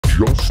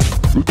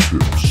Just the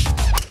tips.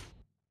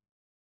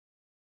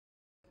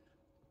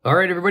 All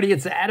right, everybody,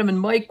 it's Adam and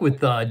Mike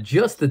with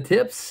Just the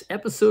Tips,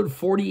 episode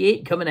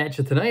 48 coming at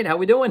you tonight. How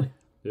we doing?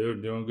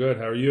 Dude, doing good.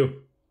 How are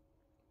you?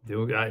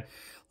 Doing a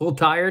little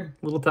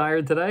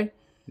tired today.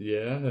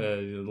 Yeah,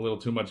 a little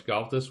too much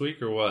golf this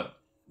week or what?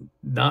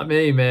 Not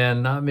me,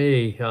 man, not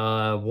me.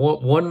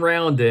 One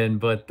round in,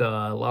 but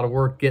a lot of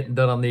work getting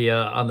done on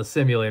the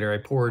simulator. I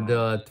poured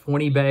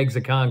 20 bags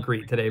of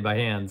concrete today by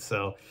hand,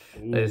 so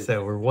like I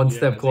said, we're one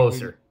step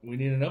closer. We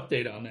need an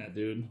update on that,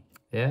 dude.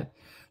 Yeah.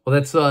 Well,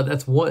 that's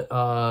what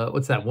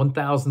what's that?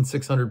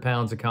 1,600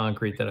 pounds of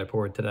concrete that I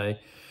poured today.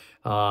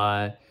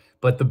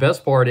 But the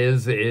best part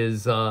is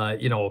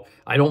you know,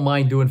 I don't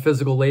mind doing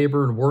physical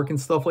labor and work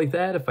and stuff like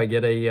that if I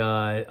get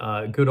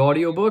a good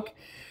audio book.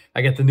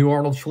 I got the new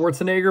Arnold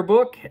Schwarzenegger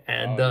book,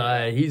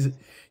 and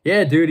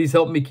he's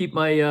helping me keep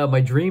my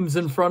my dreams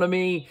in front of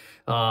me.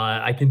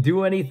 I can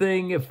do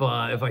anything if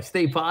I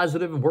stay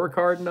positive and work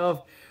hard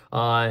enough.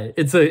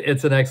 It's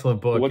an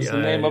excellent book. What's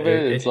the name of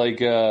it? It's like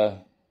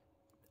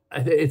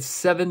it's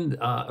seven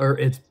or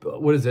it's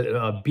what is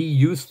it? Be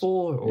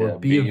useful or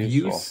be of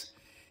useful. use.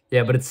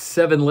 Yeah, but it's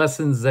 7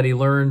 lessons that he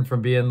learned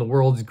from being the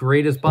world's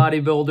greatest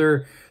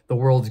bodybuilder, the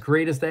world's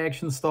greatest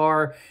action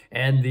star,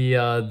 and the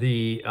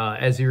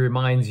as he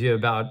reminds you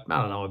about,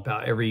 I don't know,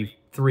 about every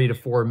 3 to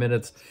 4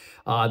 minutes,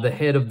 the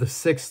head of the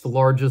 6th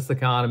largest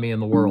economy in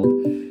the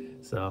world.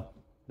 So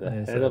the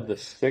head of the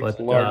 6th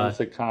largest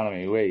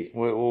economy. Wait,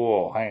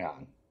 whoa, hang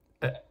on.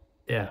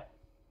 Yeah.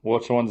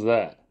 Which one's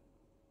that?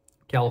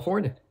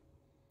 California.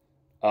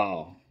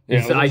 Oh.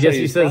 Yeah, I guess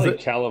he says that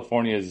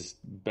California's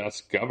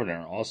best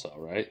governor also,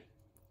 right?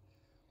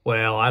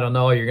 Well, I don't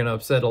know. You're going to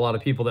upset a lot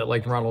of people that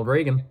liked Ronald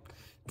Reagan.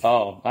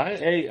 Oh, I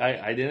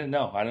didn't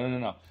know. I didn't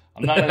know.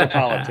 I'm not into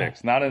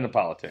politics. Not into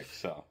politics.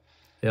 So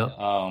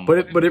yeah,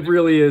 but it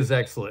really is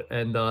excellent,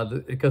 and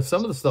because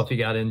some of the stuff he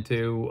got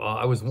into,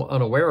 I was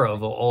unaware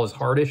of all his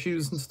heart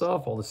issues and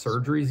stuff, all the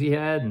surgeries he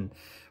had, and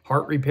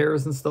heart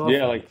repairs and stuff.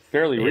 Yeah, like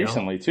fairly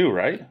recently too,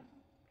 right?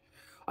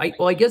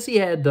 I guess he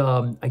had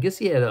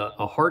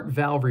a heart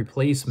valve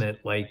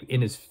replacement like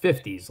in his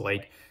 50s,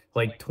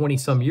 like 20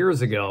 some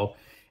years ago,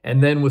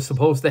 and then was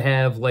supposed to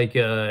have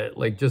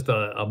just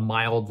a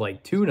mild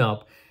like tune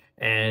up,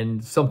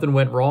 and something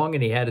went wrong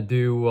and he had to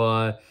do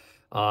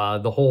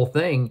the whole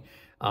thing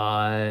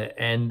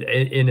and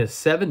in his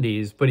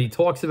 70s. But he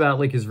talks about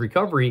like his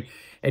recovery,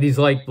 and he's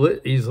like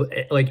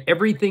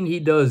everything he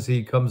does,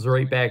 he comes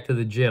right back to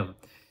the gym.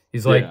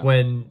 He's like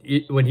when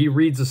he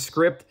reads a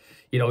script,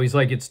 you know, he's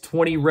like, it's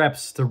 20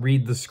 reps to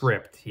read the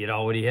script. You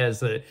know, when he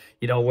has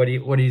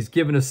when he's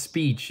giving a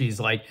speech,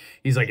 he's like,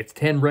 it's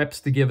 10 reps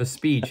to give a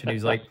speech. And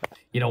he's like,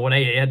 you know, when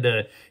I had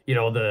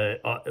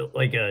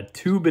like a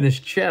tube in his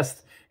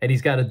chest and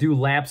he's got to do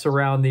laps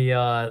around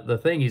the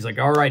thing, he's like,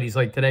 all right, he's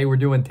like, today we're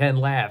doing 10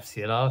 laps,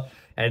 you know,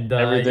 and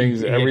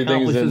everything's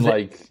in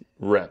like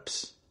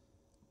reps,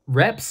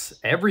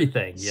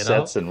 everything, you know,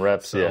 sets and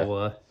reps.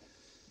 So,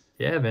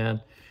 yeah,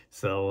 man.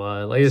 So,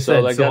 like I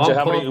said,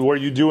 how many were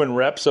you doing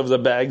reps of the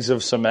bags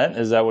of cement?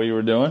 Is that what you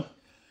were doing?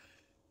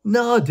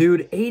 No,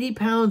 dude, 80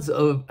 pounds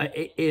of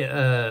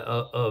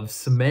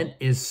cement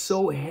is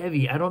so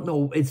heavy. I don't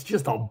know. It's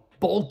just a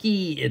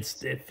bulky. It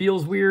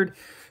feels weird,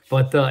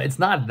 but it's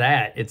not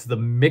that. It's the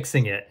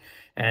mixing it.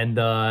 And,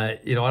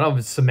 you know, I don't have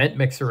a cement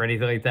mixer or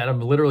anything like that.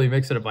 I'm literally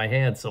mixing it by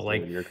hand. So,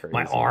 like,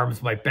 my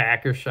arms, my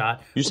back are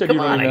shot. You said you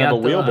don't even have a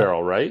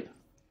wheelbarrow, right?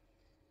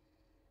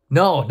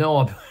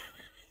 No,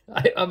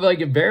 I'm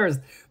like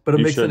embarrassed, but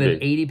I'm mixing it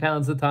 80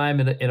 pounds at a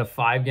time in a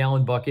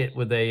 5-gallon bucket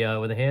with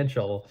a hand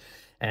shovel,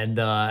 and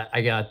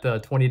I got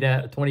 20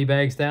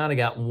 bags down. I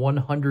got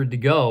 100 to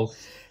go,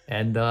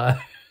 and and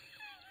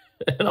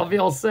I'll be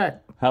all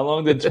set. How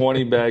long did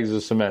 20 bags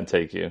of cement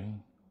take you?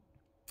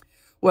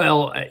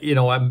 Well, you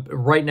know, I'm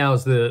right now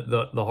is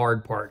the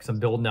hard part, because I'm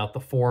building out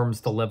the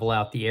forms to level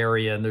out the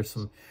area, and there's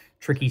some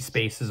tricky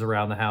spaces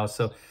around the house.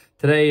 So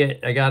today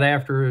I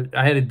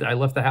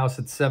left the house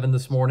at 7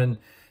 this morning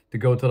to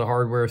go to the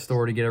hardware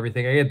store to get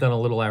everything. I get done a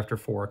little after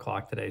 4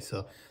 o'clock today, so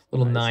a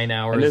little 9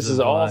 hours. And this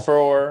is all for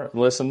our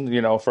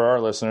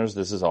listeners,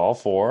 this is all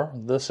for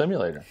the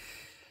simulator.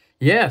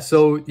 Yeah,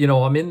 so, you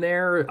know, I'm in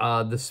there.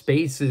 The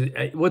space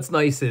is, what's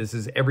nice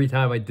is every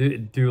time I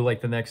do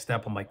like the next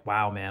step, I'm like,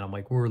 wow, man. I'm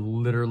like, we're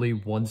literally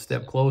one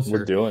step closer.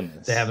 We're doing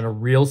this. To having a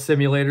real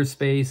simulator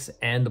space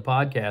and the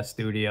podcast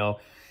studio.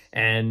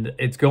 And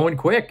it's going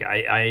quick.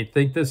 I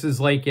think this is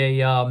like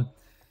a...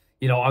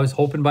 you know, I was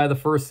hoping by the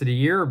first of the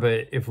year,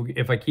 but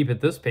if I keep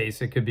at this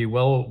pace, it could be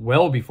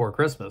well before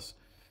Christmas.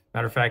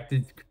 Matter of fact,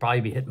 it could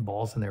probably be hitting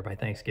balls in there by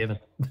Thanksgiving.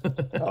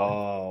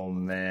 Oh,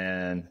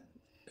 man.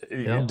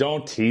 Yeah.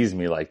 Don't tease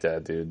me like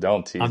that, dude.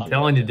 Don't tease me. I'm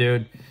telling you,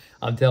 dude.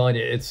 I'm telling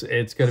you, it's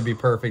going to be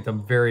perfect.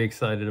 I'm very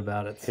excited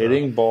about it.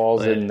 Hitting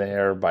balls in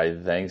there by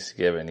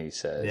Thanksgiving, he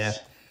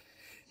says.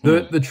 Yeah.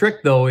 The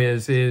trick, though,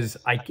 is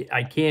I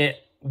can't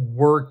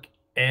work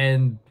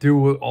and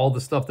do all the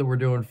stuff that we're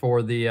doing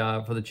for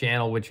the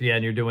channel, which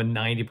again, you're doing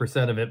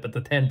 90% of it, but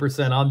the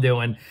 10% I'm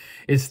doing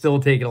is still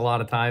taking a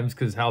lot of times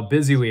because how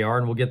busy we are,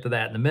 and we'll get to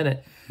that in a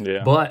minute.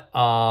 Yeah. But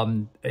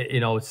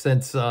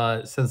since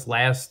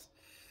last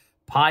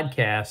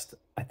podcast,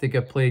 I think I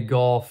played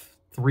golf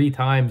 3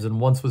 times, and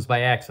once was by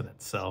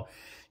accident. So,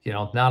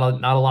 not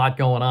a lot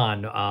going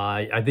on.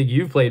 I think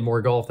you've played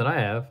more golf than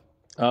I have.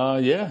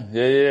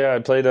 Yeah. I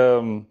played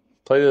a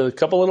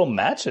couple little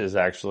matches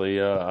actually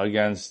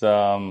against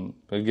our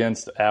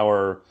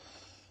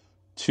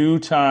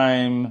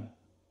 2-time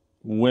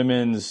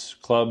women's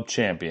club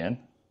champion.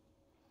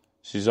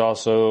 She's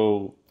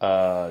also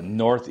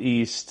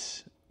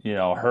Northeast,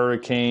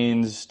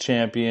 Hurricanes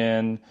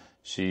champion.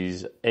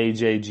 She's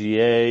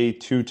AJGA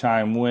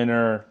 2-time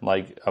winner,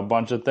 like a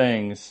bunch of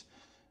things.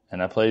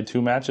 And I played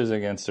 2 matches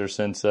against her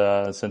since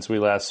we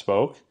last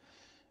spoke.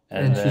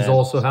 And she's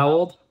also how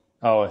old?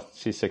 Oh,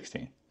 she's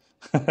 16.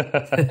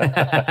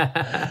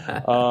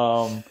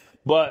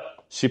 But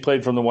she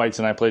played from the whites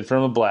and I played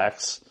from the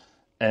blacks.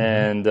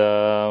 And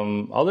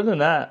other than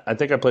that, I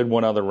think I played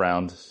one other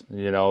round.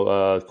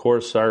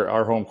 Course,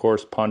 our home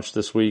course punched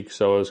this week,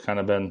 so it's kind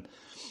of been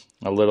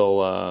a little,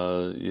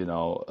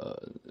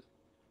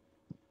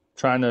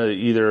 trying to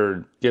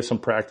either get some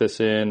practice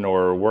in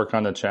or work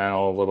on the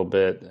channel a little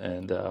bit.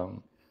 And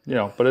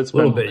but it's a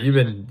little bit.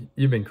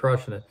 You've been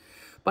crushing it.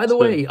 By the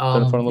way, been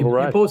a fun little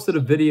ride. You posted a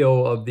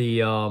video of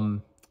the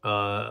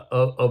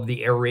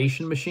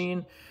aeration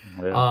machine.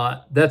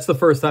 Yeah. That's the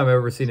first time I've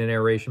ever seen an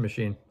aeration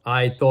machine.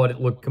 I thought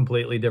it looked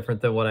completely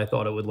different than what I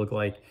thought it would look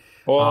like.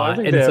 Well, I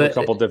think they have a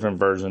couple different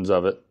versions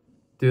of it.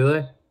 Do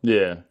they?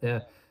 Yeah.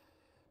 Yeah.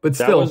 But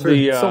still,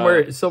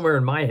 somewhere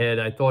in my head,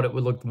 I thought it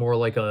would look more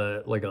like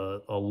a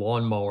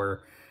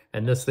lawnmower,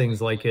 and this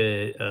thing's like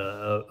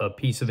a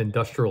piece of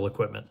industrial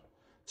equipment.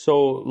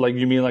 So, like,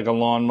 you mean like a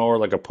lawnmower,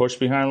 like a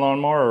push-behind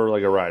lawnmower, or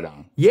like a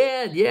ride-on?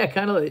 Yeah,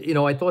 kind of.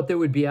 I thought they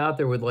would be out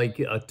there with like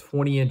a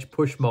 20-inch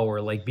push mower,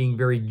 like being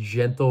very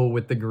gentle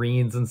with the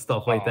greens and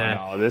stuff like that.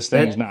 No, this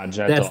thing's not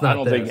gentle. I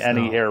don't think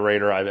any no.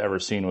 aerator I've ever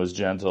seen was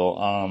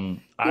gentle.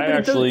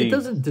 It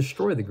doesn't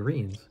destroy the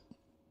greens.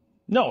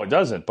 No, it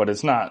doesn't. But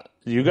it's not.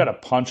 You got to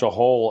punch a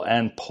hole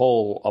and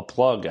pull a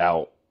plug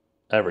out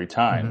every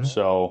time. Mm-hmm.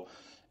 So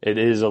it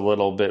is a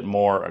little bit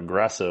more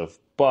aggressive,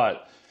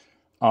 but.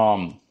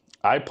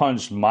 I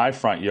punched my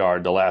front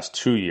yard the last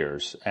 2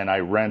 years, and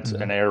I rent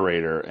an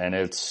aerator, and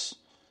it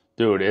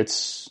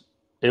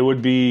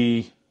would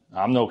be,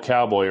 I'm no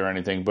cowboy or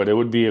anything, but it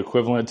would be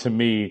equivalent to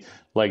me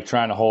like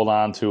trying to hold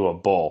on to a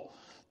bull.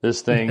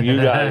 This thing,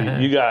 you got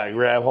to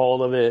grab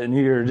hold of it, and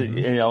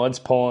it's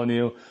pulling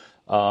you.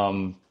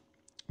 The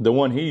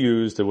one he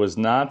used, it was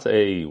not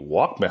a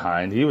walk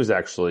behind. He was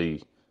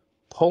actually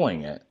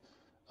pulling it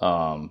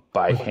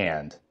by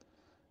hand,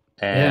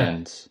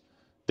 and. Yeah.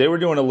 They were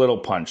doing a little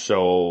punch,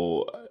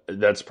 so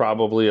that was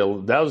probably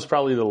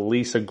the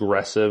least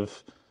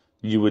aggressive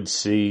you would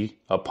see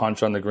a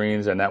punch on the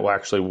greens, and that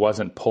actually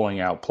wasn't pulling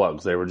out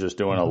plugs. They were just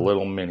doing a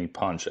little mini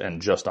punch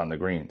and just on the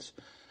greens.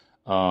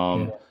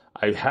 I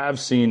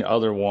have seen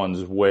other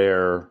ones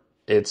where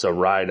it's a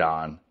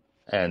ride-on,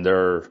 and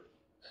they're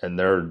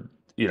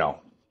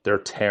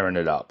tearing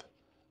it up.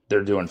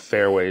 They're doing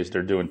fairways,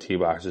 they're doing tee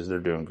boxes, they're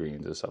doing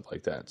greens and stuff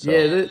like that. So.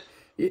 Yeah.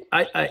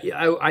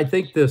 I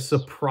think the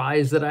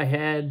surprise that I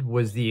had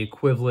was the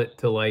equivalent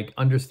to like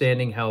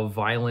understanding how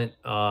violent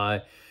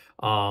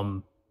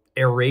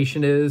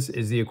aeration is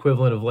the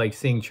equivalent of like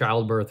seeing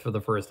childbirth for the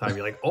first time.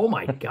 You're like, oh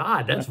my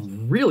God, that's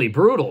really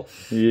brutal.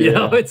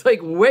 Yeah. It's like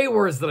way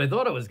worse than I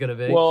thought it was going to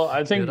be. Well,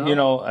 I think,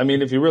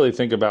 if you really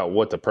think about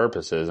what the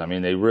purpose is,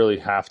 they really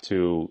have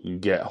to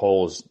get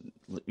holes,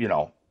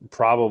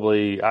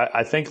 probably,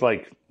 I think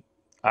like,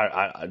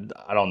 I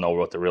don't know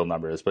what the real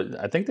number is, but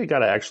I think they got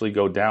to actually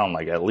go down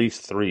like at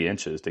least 3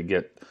 inches to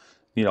get,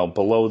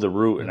 below the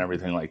root and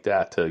everything like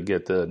that to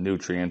get the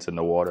nutrients in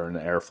the water and the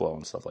airflow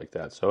and stuff like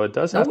that. So it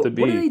does have to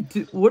be.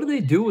 What do they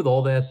do with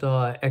all that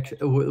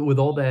with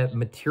all that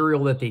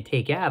material that they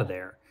take out of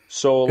there?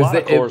 So a lot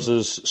of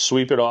courses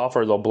sweep it off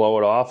or they'll blow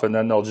it off and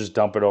then they'll just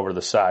dump it over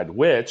the side,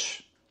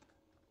 which.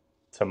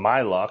 To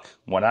my luck,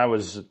 when I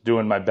was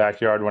doing my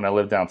backyard when I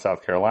lived down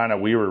South Carolina,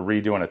 we were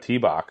redoing a tee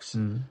box.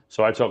 Mm-hmm.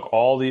 So I took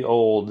all the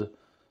old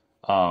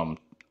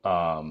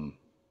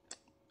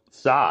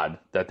sod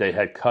that they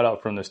had cut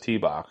up from this tee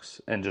box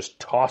and just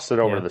tossed it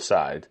over to the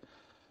side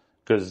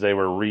because they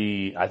were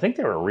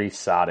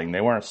re-sodding.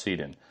 They weren't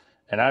seeding.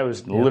 And I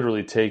was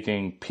literally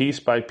taking piece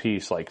by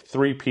piece, like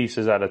 3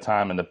 pieces at a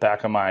time in the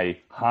back of my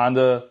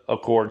Honda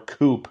Accord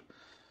coupe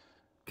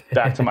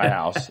back to my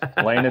house,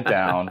 laying it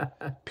down,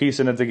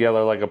 piecing it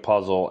together like a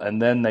puzzle,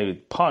 and then they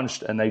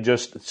punched, and they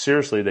just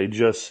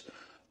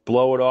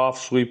blow it off,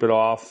 sweep it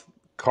off,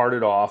 cart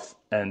it off,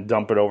 and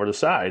dump it over the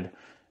side.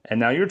 And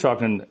now you're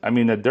talking,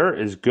 the dirt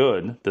is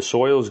good, the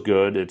soil is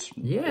good, it's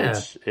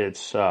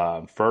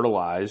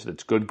fertilized,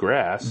 it's good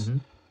grass,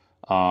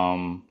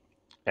 and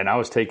I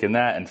was taking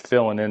that and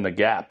filling in the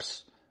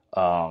gaps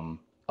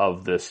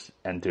of this.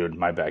 And dude,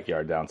 my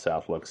backyard down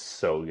south looks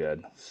so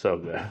good, so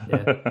good.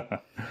 Yeah.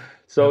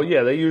 So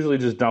yeah, they usually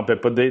just dump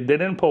it, but they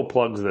didn't pull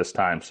plugs this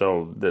time,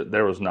 so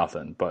there was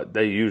nothing. But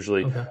they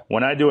usually,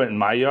 when I do it in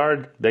my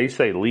yard, they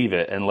say leave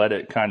it and let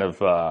it kind of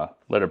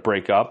let it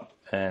break up,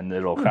 and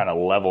it'll kind of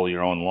level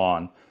your own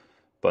lawn.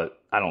 But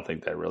I don't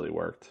think that really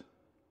worked.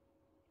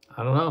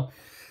 I don't know.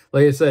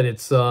 Like I said,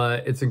 it's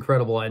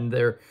incredible, and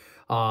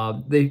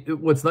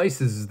what's nice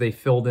is they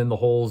filled in the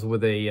holes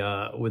with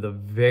a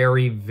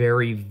very,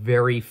 very,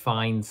 very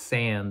fine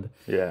sand.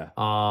 Yeah.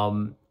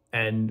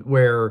 And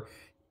where,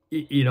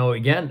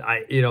 again,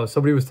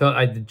 somebody was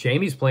telling,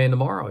 Jamie's playing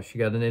tomorrow. She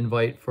got an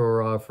invite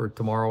for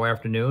tomorrow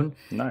afternoon.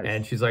 Nice.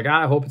 And she's like,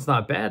 I hope it's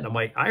not bad. And I'm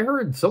like, I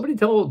heard somebody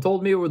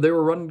told me they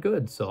were running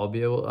good, so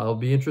I'll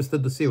be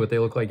interested to see what they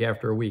look like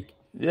after a week.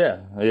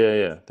 Yeah.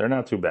 They're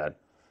not too bad.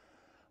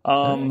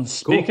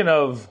 Speaking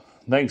of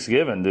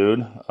Thanksgiving,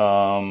 dude,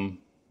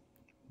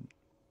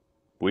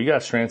 we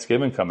got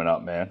Strantzgiving coming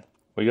up, man.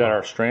 We got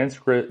our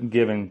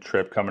Strantzgiving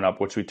trip coming up,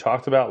 which we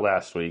talked about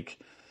last week.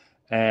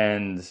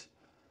 And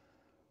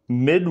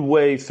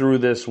midway through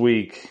this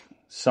week,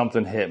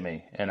 something hit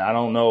me. And I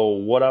don't know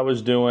what I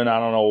was doing. I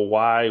don't know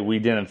why we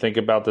didn't think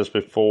about this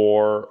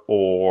before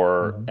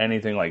or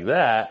anything like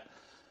that.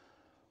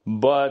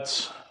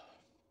 But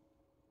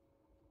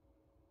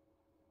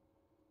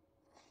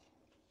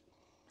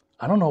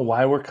I don't know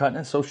why we're cutting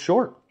it so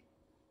short.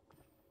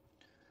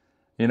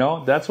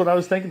 That's what I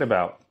was thinking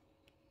about.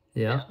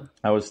 Yeah.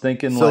 I was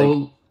thinking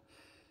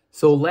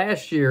So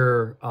last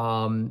year,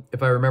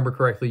 if I remember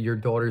correctly, your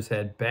daughters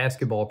had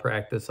basketball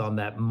practice on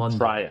that Monday.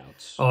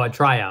 Tryouts. Oh,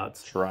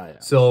 tryouts.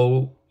 Tryouts.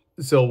 So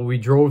we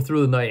drove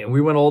through the night, and we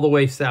went all the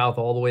way south,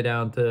 all the way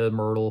down to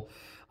Myrtle.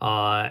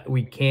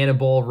 We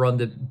cannonball run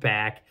it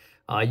back.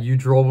 You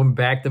drove them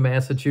back to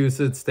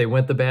Massachusetts. They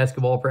went to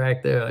basketball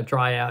practice,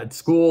 tryout at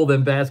school,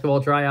 then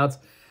basketball tryouts.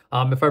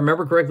 If I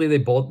remember correctly, they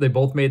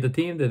both made the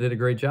team. They did a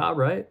great job,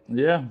 right?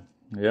 Yeah.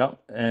 Yep.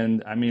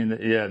 And I mean,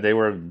 yeah, they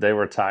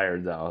were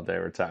tired though. They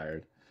were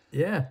tired.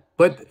 Yeah.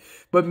 But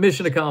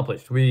mission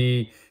accomplished.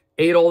 We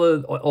ate all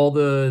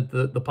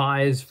the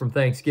pies from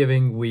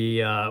Thanksgiving.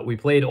 We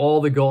played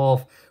all the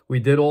golf. We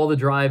did all the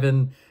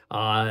driving.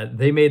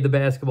 They made the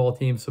basketball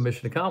team, so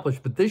mission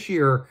accomplished. But this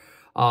year,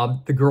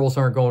 the girls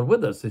aren't going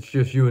with us. It's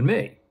just you and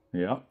me.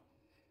 Yeah.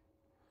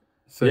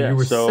 So you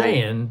were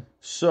saying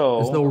there's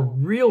no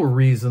real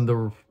reason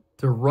to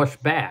rush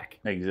back.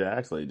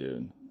 Exactly,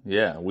 dude.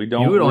 Yeah, we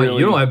don't. You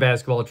don't have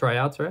basketball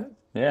tryouts, right?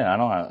 Yeah, I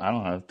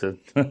don't have to.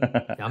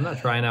 Yeah, I'm not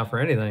trying out for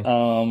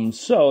anything.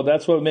 So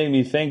that's what made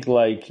me think.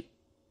 Like,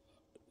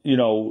 I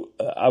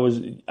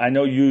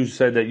know you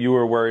said that you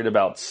were worried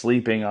about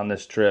sleeping on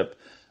this trip,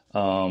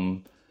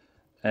 and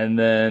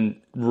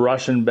then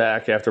rushing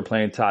back after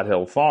playing Todd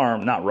Hill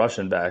Farm. Not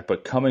rushing back,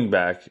 but coming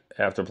back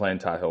after playing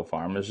Todd Hill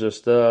Farm is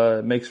just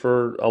makes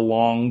for a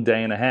long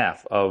day and a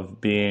half of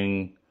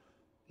being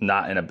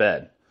not in a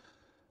bed.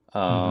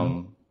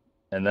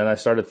 And then I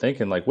started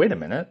thinking, like, wait a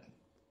minute,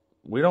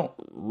 we don't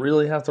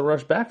really have to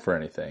rush back for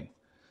anything.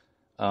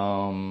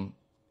 And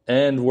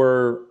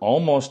we're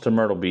almost to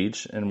Myrtle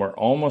Beach, and we're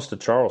almost to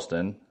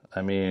Charleston.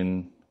 I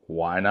mean,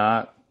 why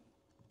not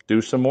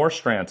do some more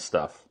Strantz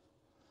stuff?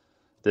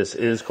 This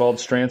is called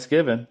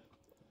Strantzgiving.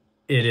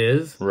 It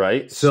is.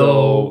 Right?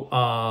 So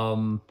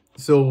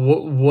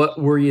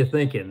what were you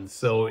thinking?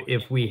 So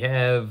if we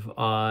have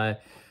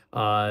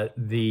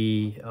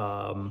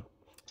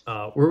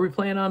where are we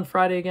playing on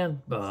Friday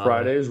again?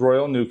 Friday is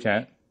Royal New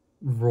Kent.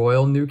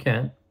 Royal New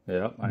Kent.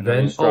 Yeah, I know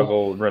you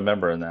struggle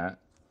remembering that.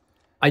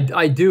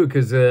 I do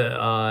because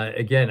I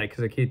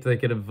keep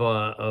thinking of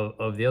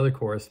the other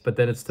course, but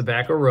then it's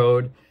Tobacco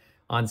Road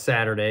on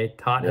Saturday,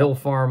 Tot Hill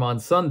Farm on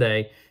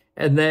Sunday,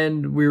 and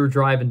then we were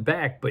driving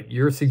back. But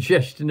your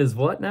suggestion is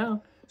what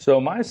now?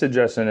 So my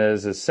suggestion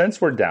is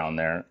since we're down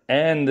there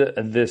and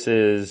this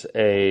is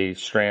a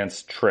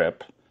Strantz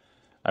trip,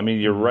 I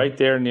mean, you're right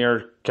there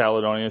near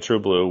Caledonia True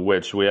Blue,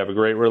 which we have a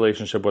great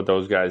relationship with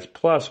those guys.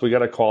 Plus, we got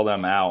to call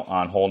them out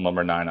on hole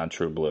number 9 on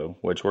True Blue,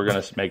 which we're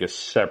going to make a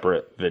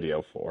separate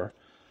video for.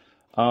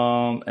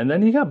 And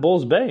then you got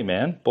Bulls Bay,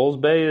 man. Bulls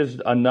Bay is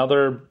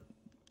another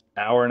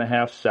hour and a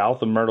half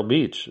south of Myrtle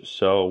Beach.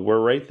 So we're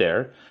right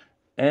there.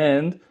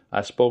 And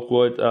I spoke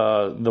with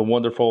the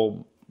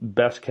wonderful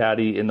best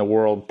caddy in the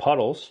world,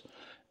 Puddles.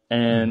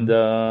 And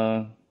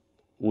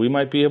we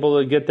might be able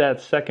to get that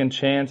second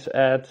chance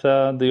at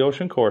the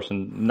ocean course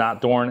and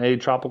not during a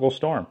tropical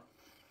storm.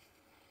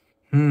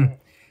 And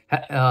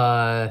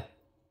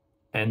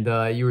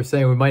you were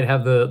saying we might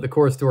have the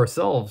course to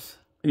ourselves.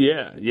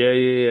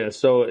 Yeah.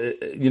 So,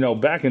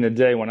 back in the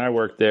day when I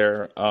worked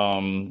there,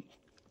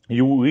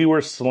 we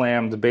were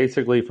slammed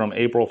basically from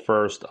April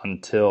 1st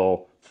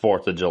until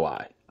 4th of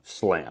July.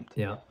 Slammed.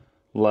 Yeah.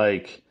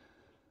 Like,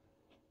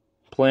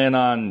 plan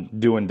on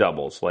doing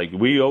doubles. Like,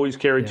 we always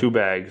carry 2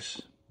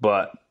 bags.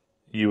 But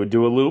you would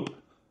do a loop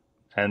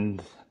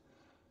and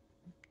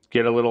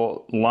get a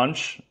little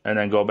lunch and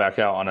then go back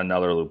out on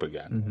another loop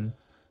again.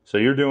 So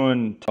you're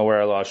doing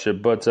where I lost you,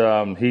 but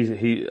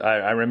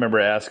I remember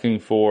asking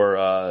for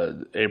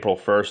April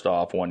 1st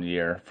off one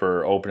year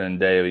for opening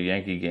day of a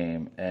Yankee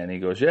game, and he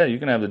goes, "Yeah, you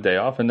can have the day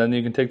off, and then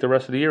you can take the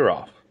rest of the year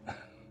off."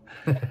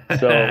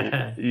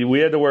 So we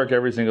had to work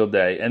every single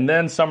day, and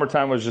then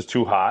summertime was just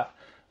too hot.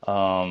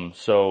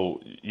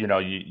 So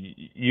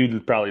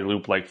you'd probably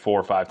loop like 4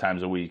 or 5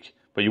 times a week,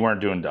 but you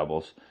weren't doing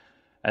doubles.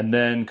 And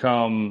then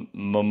come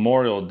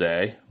Memorial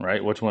Day,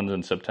 right? Which one's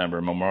in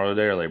September? Memorial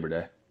Day or Labor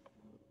Day?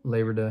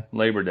 Labor Day.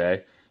 Labor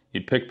Day.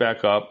 You'd pick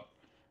back up,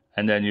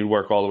 and then you'd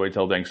work all the way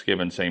till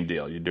Thanksgiving, same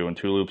deal. You're doing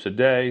 2 loops a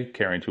day,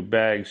 carrying 2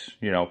 bags,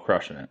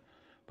 crushing it.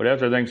 But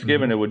after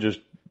Thanksgiving, it would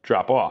just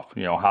drop off.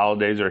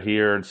 Holidays are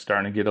here. It's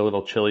starting to get a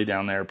little chilly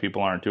down there.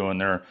 People aren't doing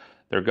their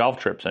golf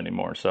trips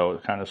anymore, so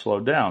it kind of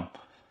slowed down.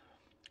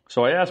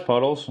 So I asked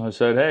Puddles. I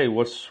said, "Hey,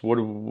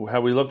 how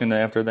are we looking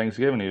after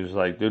Thanksgiving?" He was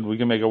like, "Dude, we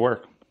can make it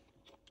work."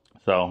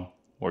 So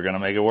we're gonna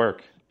make it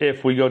work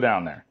if we go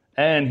down there,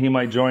 and he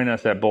might join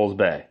us at Bulls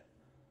Bay.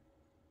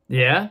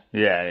 Yeah.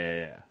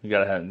 Yeah. You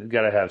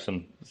gotta have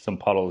some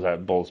Puddles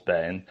at Bulls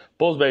Bay, and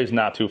Bulls Bay is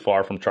not too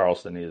far from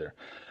Charleston either.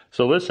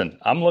 So listen,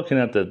 I'm looking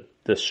at the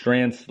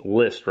Strantz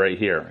list right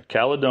here: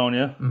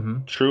 Caledonia,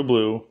 True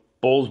Blue,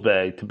 Bulls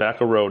Bay,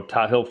 Tobacco Road,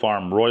 Tot Hill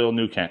Farm, Royal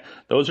New Kent.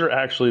 Those are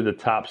actually the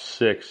top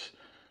 6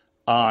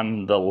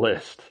 on the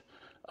list,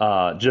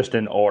 just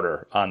in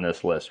order on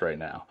this list right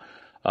now.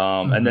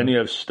 And then you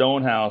have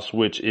Stonehouse,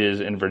 which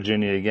is in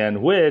Virginia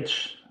again,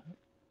 which,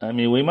 I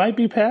mean, we might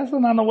be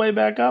passing on the way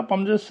back up.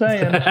 I'm just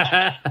saying.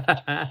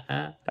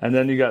 And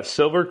then you got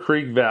Silver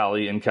Creek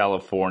Valley in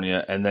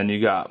California, and then you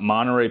got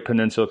Monterey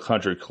Peninsula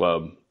Country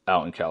Club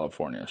out in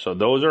California. So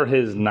those are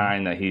his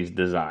 9 that he's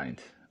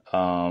designed.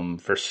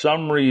 For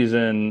some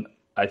reason,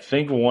 I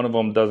think one of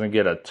them doesn't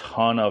get a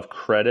ton of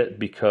credit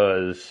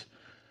because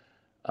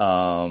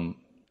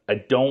I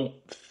don't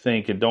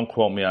think, and don't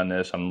quote me on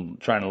this, I'm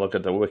trying to look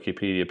at the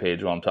Wikipedia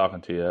page while I'm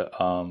talking to you.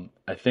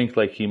 I think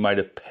like he might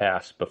have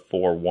passed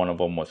before one of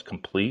them was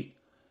complete.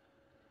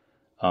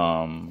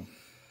 But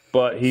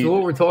So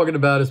what we're talking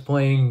about is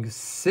playing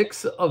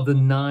 6 of the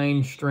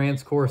 9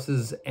 Strantz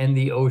courses and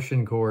the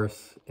Ocean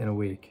course in a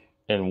week.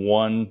 In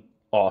one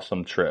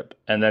awesome trip.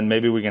 And then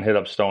maybe we can hit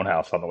up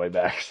Stonehouse on the way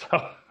back.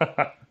 So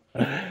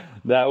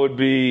that would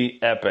be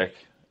epic.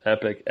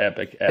 Epic.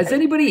 Has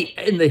anybody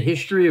in the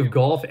history of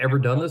golf ever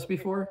done this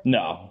before?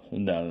 No.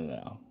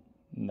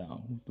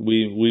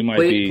 We might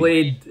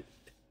be.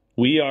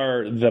 We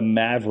are the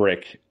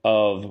Maverick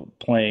of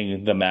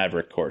playing the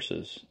Maverick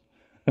courses.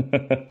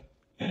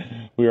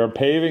 We are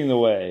paving the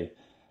way.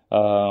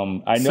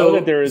 I know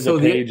that there is a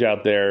page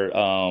out there,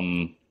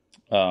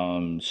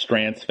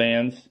 Strantzgiving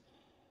fans.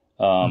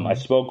 I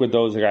spoke with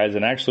those guys,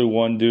 and actually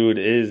one dude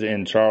is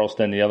in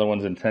Charleston, the other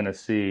one's in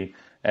Tennessee.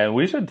 And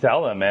we should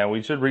tell them, man.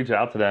 We should reach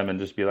out to them and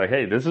just be like,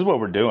 "Hey, this is what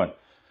we're doing."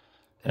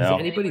 Has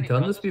anybody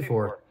done this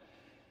before?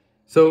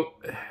 So,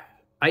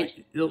 I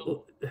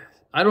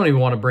don't even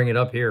want to bring it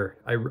up here.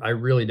 I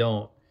really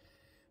don't.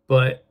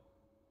 But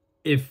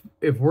if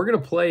we're gonna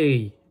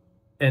play,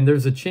 and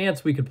there's a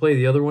chance we could play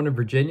the other one in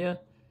Virginia,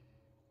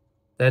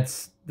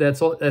 that's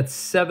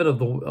 7 of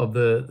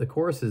the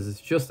courses.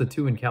 It's just the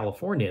 2 in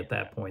California at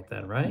that point,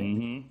 then, right?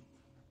 Mm-hmm.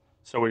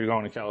 So, are you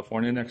going to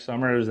California next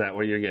summer? Is that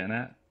what you're getting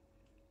at?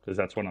 Because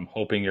that's what I'm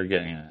hoping you're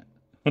getting at.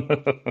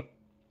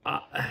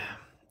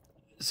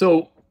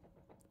 So,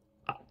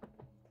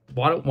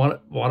 why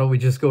don't we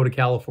just go to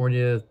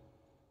California?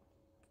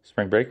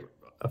 Spring break?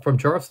 From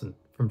Charleston.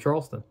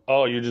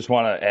 Oh, you just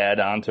want to add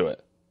on to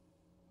it?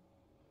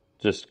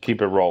 Just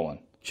keep it rolling.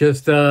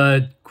 Just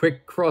a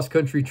quick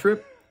cross-country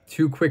trip,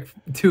 two quick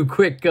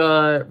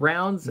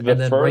rounds, and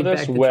then right back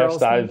to Charleston. The furthest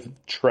west I've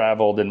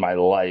traveled in my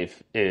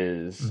life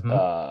is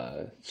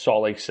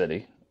Salt Lake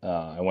City.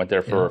 I went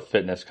there for a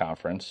fitness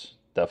conference.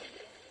 The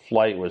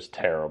flight was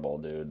terrible,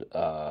 dude.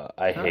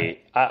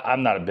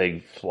 I'm not a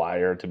big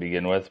flyer to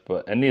begin with,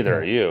 and neither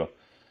are you.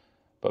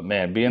 But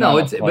man, being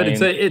on a plane, but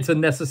it's a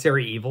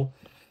necessary evil.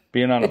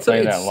 Being on a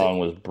plane that long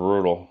was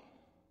brutal.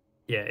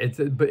 Yeah,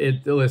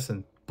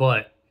 listen,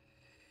 but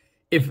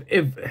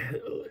if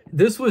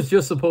this was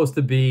just supposed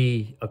to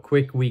be a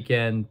quick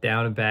weekend,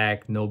 down and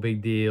back, no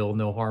big deal,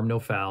 no harm, no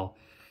foul.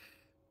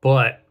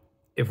 But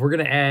if we're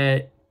gonna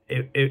add,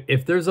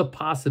 if there's a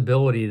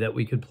possibility that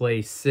we could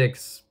play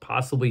 6,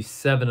 possibly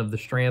 7 of the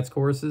Strantz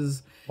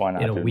courses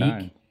in a week,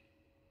 9?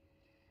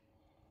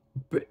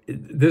 But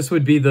this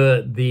would be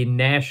the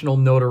national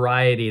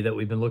notoriety that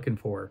we've been looking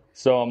for.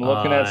 So I'm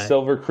looking at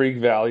Silver Creek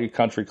Valley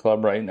Country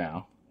Club right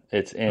now.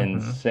 It's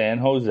in San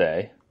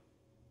Jose.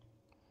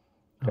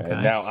 Okay.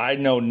 Now, I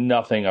know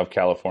nothing of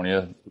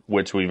California,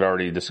 which we've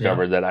already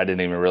discovered that I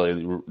didn't even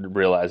really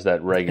realize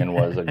that Reagan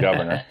was a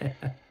governor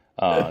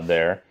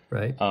there.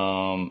 Right.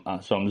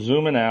 So I'm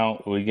zooming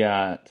out. We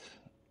got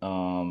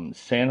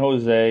San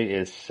Jose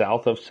is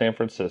south of San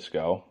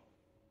Francisco.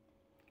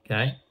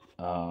 Okay.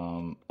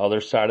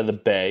 Other side of the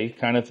bay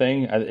kind of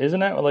thing.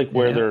 Isn't that like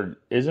where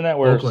isn't that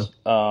where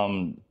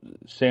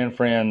San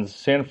Fran's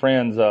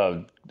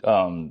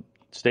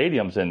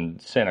stadium's in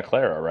Santa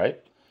Clara, right?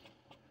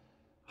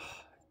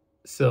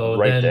 So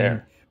Right then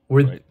there.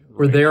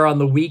 we're there on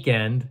the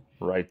weekend.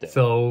 Right there.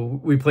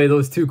 So we play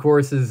those two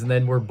courses, and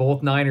then we're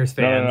both Niners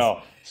fans.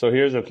 No. So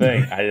here's the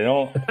thing.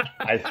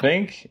 I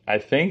think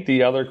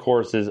the other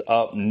course is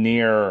up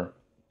near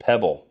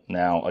Pebble.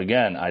 Now,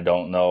 again, I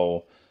don't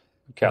know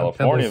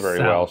California Pebble's very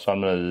south. well, so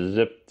I'm gonna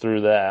zip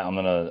through that. I'm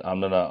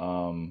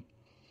gonna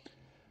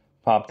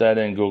pop that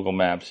in Google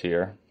Maps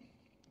here.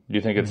 Do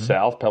you think it's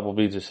south? Pebble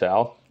Beach is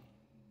south?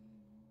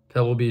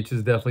 Pebble Beach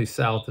is definitely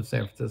south of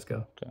San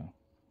Francisco. Okay.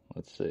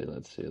 Let's see.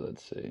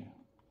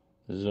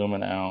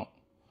 Zooming out.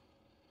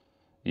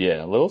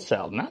 Yeah, a little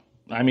south.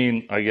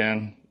 California.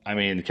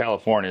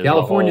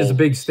 California's a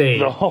big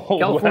state.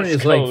 California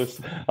is like,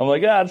 I'm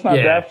like, it's not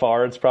that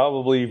far. It's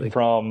probably like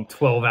from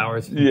 12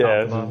 hours.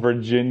 From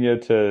Virginia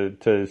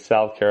to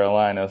South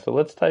Carolina. So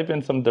let's type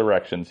in some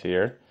directions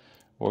here.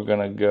 We're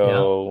gonna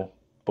go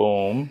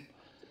boom.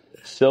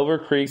 Silver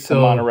Creek to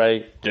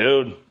Monterey.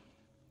 Dude,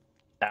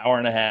 hour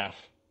and a half.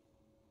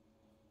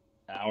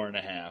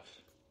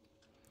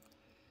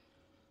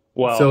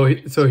 Well, so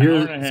here's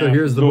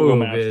the Google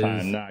move Maps is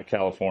time, not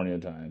California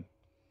time.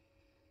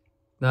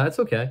 No, that's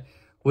okay.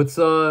 We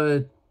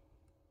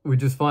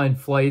just find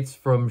flights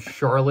from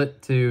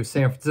Charlotte to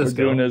San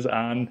Francisco. We're doing this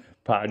on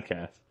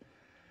podcast.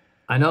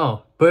 I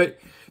know, but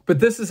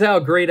this is how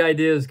great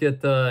ideas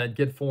get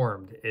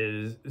formed.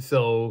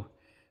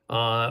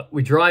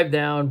 We drive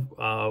down.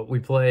 We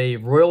play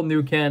Royal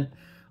New Kent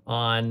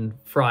on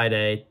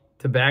Friday,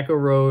 Tobacco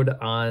Road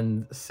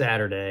on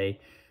Saturday,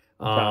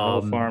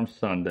 Tot Hill Farm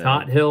Sunday,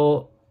 Tot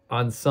Hill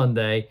on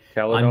Sunday,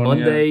 Caledonia, on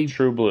Monday,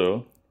 True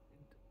Blue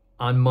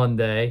on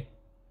Monday,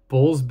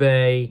 Bulls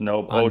Bay.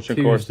 Nope, on Ocean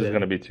Tuesday. Course is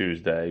going to be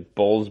Tuesday.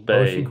 Bulls Bay.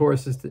 Ocean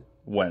Course is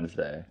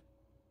Wednesday.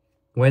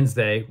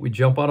 We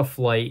jump on a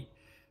flight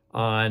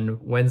on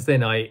Wednesday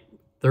night.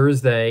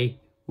 Thursday,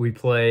 we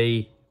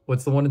play.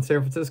 What's the one in San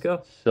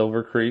Francisco?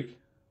 Silver Creek.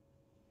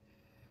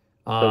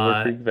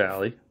 Silver Creek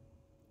Valley.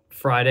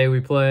 Friday, we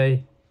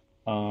play.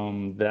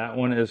 That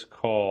one is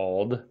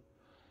called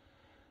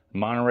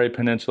Monterey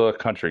Peninsula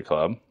Country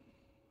Club.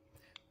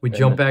 We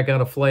jump back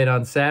on a flight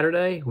on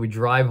Saturday. We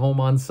drive home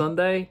on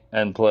Sunday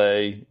and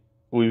play.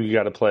 We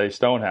got to play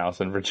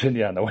Stonehouse in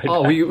Virginia on the way.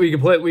 Oh,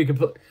 back. we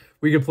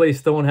could play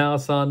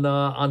Stonehouse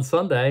on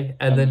Sunday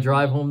and then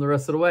drive home the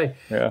rest of the way.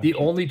 Yeah. The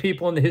only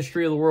people in the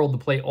history of the world to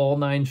play all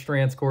 9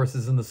 Strantz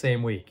courses in the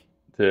same week.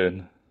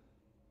 Dude,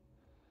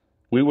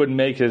 we would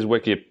make his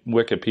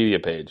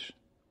Wikipedia page.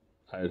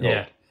 I would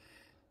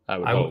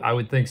hope. I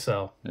would think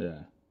so. Yeah.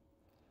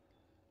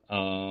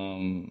 All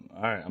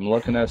right, I'm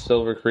looking at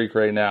Silver Creek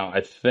right now.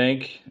 I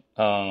think,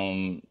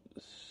 I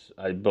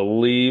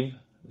believe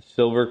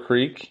Silver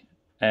Creek,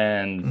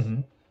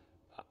 and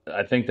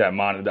I think that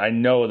I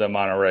know the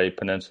Monterey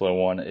Peninsula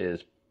one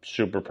is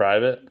super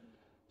private,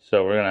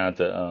 so we're gonna have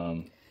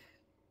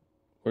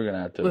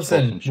to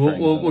listen.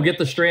 We'll get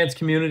the Strantz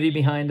community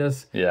behind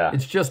us. Yeah,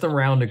 it's just a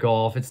round of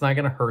golf. It's not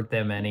gonna hurt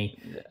them any,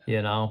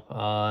 you know.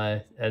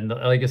 And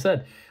like I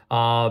said,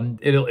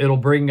 it'll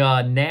bring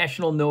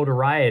national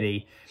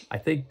notoriety. I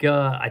think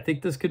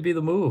this could be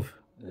the move.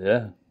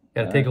 Yeah.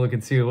 Got to take a look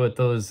and see what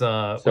those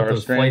so what our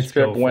those Strantz flights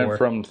trip go went for.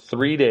 from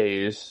 3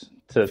 days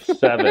to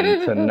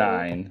 7 to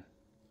 9.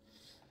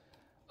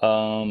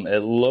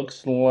 It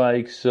looks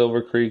like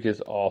Silver Creek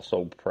is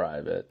also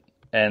private,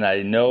 and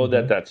I know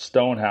that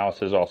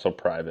Stonehouse is also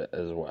private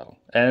as well,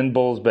 and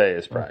Bulls Bay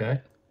is private. Okay.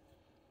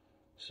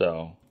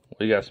 So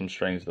we got some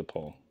strings to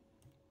pull.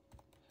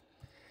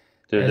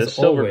 Dude, As this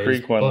Silver always,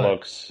 Creek one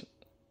looks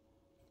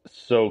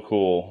so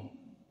cool.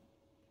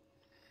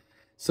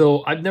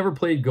 So I've never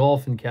played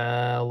golf in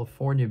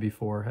California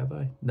before, have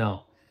I?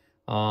 No.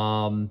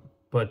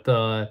 But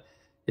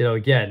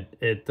again,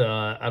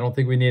 I don't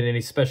think we need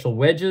any special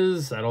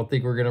wedges. I don't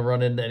think we're gonna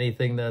run into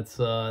anything that's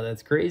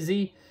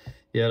crazy,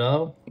 you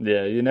know.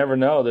 Yeah, you never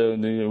know.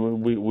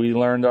 We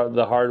learned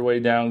the hard way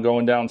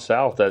going down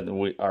south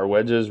that our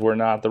wedges were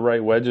not the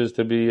right wedges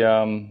to be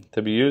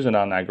using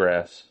on that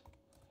grass.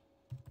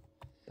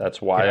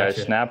 That's why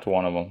Gotcha. I snapped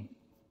one of them.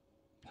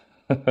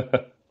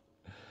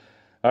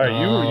 All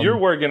right, you're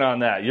working on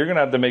that. You're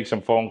gonna have to make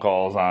some phone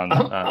calls on.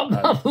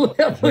 I'm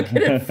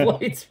looking at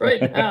flights right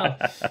now.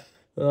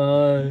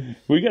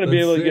 We got to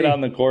be able to get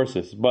on the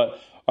courses. But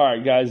all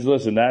right, guys,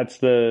 listen. That's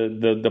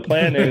the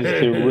plan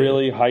is to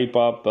really hype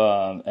up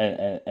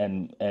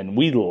and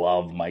we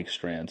love Mike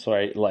Strantz,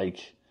 right?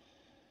 Like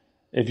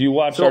if you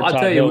watch our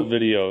Tot Hill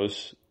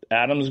videos,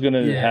 Adam's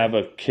gonna have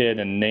a kid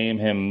and name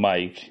him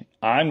Mike.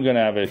 I'm going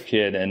to have a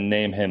kid and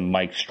name him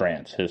Mike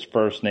Strantz. His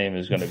first name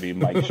is going to be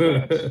Mike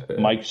Strantz.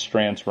 Mike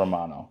Strantz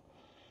Romano.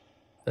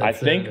 I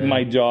think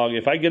my dog,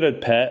 if I get a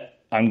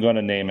pet, I'm going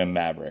to name him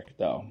Maverick,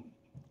 though.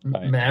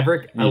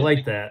 Maverick? I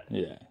like that.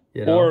 Yeah.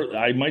 You know? Or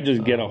I might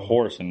just get a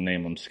horse and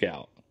name him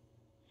Scout.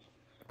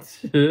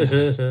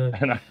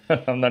 And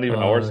I'm not even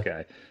a horse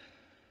guy.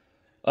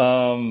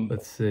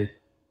 Let's see.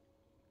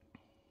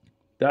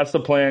 That's the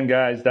plan,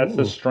 guys. That's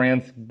the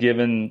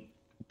Strantzgiving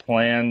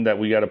plan that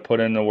we got to put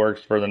in the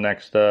works for the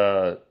next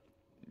the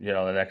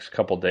next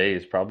couple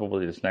days,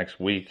 probably this next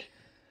week.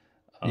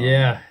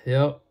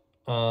 Yep.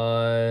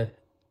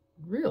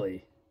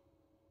 Really?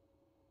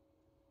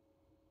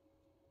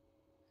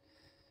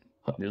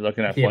 You're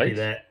looking at Can't be flights?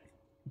 that.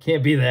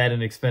 Can't be that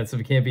inexpensive.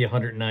 It can't be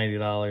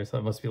 $190. I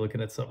must be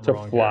looking at something To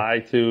wrong fly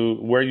to,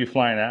 where are you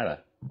flying out of?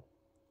 here.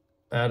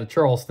 Out of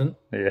Charleston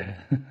Yeah.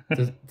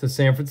 to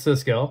San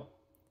Francisco.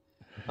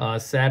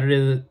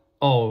 Saturday.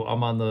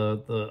 I'm on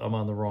I'm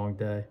on the wrong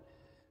day.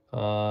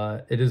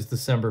 It is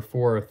December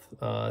 4th.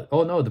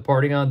 Oh no,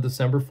 departing on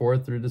December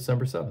 4th through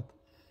December 7th.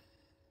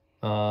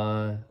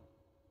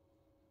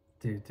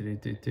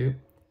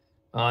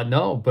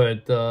 No,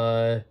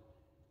 but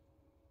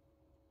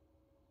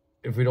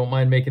if we don't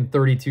mind making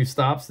 32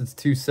 stops, it's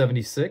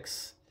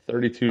 276.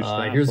 32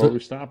 stops. Here's Where are a, we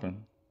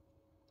stopping?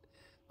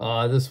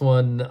 this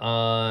one,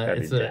 Gotta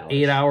be it's an Dallas.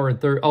 8 hour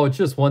and 30. Oh, it's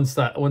just one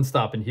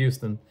stop in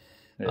Houston.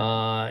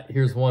 Yeah.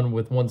 Here's one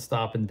with one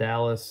stop in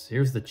Dallas.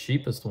 Here's the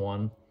cheapest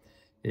one,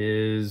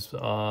 is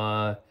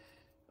one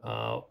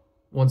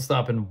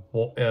stop in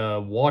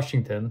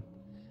Washington,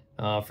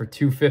 for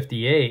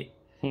 258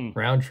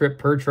 round trip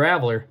per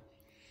traveler,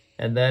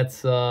 and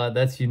that's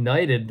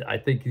United. I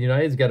think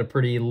United's got a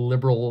pretty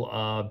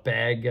liberal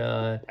bag.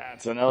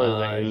 That's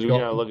another thing. Is we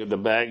gotta look at the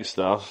bag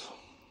stuff.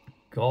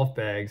 Golf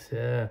bags,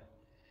 yeah.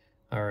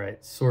 All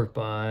right, sort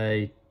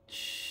by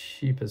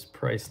cheapest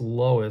price,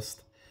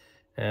 lowest.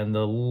 And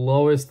the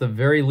lowest, the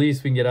very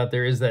least we can get out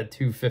there is that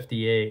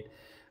 258,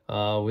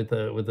 with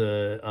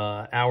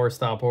a hour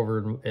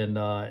stopover in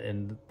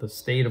the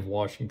state of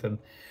Washington.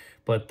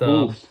 But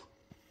I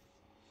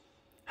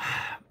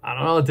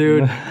don't know,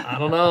 dude. I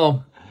don't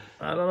know.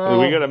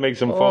 We got to make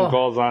some phone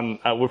calls on.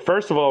 Well,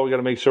 first of all, we got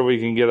to make sure we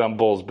can get on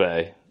Bulls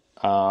Bay,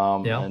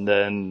 and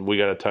then we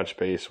got to touch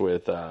base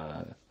with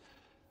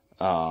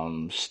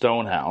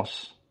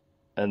Stonehouse.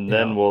 And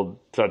then we'll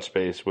touch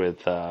base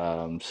with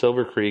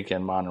Silver Creek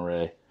and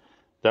Monterey.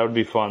 That would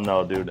be fun,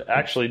 though, dude.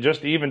 Actually,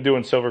 just even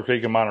doing Silver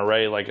Creek and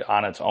Monterey, like,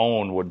 on its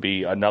own would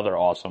be another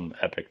awesome,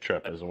 epic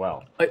trip as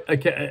well. A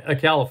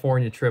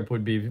California trip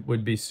would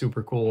be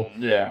super cool.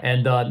 Yeah.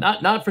 And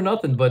not for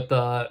nothing, but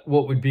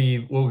what would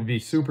be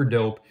super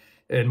dope,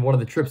 and one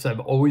of the trips I've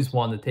always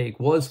wanted to take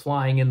was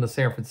flying into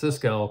San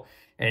Francisco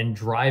and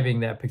driving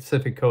that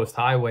Pacific Coast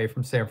Highway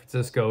from San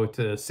Francisco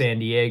to San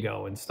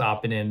Diego and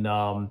stopping in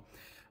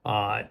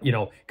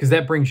because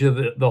that brings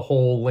you the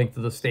whole length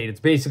of the state. It's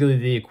basically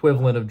the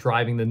equivalent of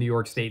driving the New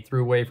York State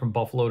Thruway from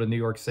Buffalo to New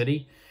York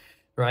City,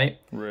 right?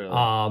 Really?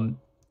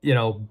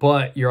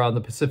 But you're on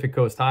the Pacific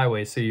Coast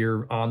Highway, so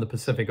you're on the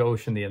Pacific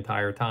Ocean the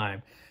entire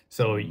time.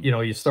 So,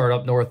 you start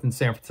up north in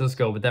San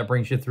Francisco, but that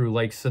brings you through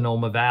like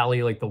Sonoma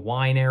Valley, like the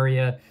wine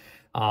area,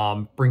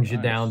 brings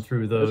you down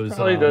through those.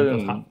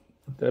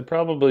 That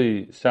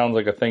probably sounds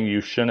like a thing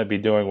you shouldn't be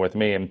doing with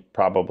me and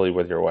probably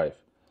with your wife.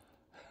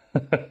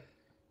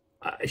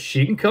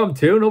 She can come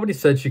too. Nobody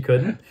said she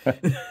couldn't.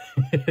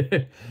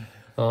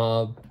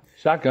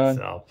 Shotgun.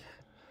 So.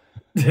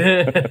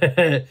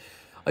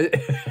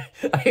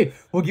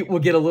 We'll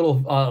get a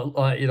little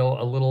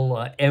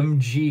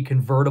MG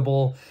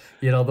convertible.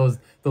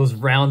 Those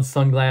round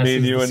sunglasses. Me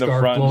and you in the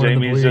front.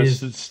 Jamie's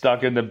just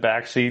stuck in the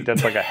back seat.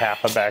 That's like a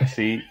half a back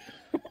seat.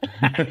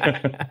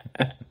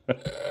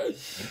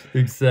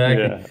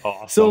 Exactly. Yeah,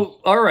 awesome. So,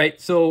 all right.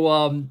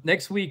 So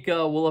next week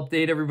we'll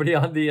update everybody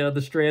on the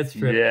Strantz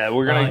trip. Yeah,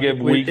 we're gonna give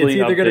weekly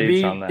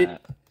updates on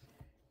that.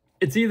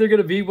 It's either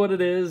gonna be what it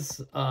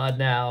is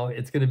now.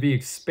 It's gonna be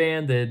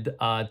expanded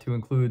to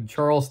include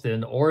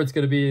Charleston, or it's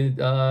gonna be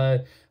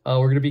we're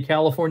gonna be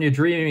California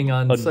dreaming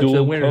on such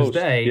a winter's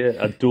day. Yeah,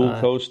 a dual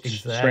coast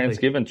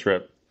Strantzgiving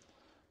trip.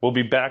 We'll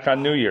be back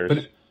on New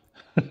Year's.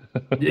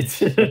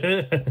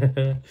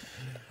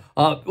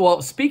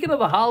 Well, speaking of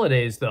the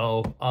holidays,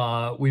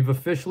 though, we've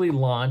officially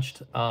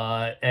launched,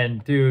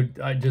 and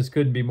dude, I just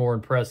couldn't be more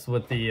impressed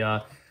with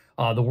the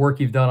work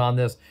you've done on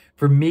this.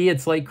 For me,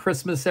 it's like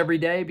Christmas every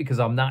day because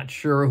I'm not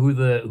sure who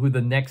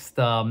the next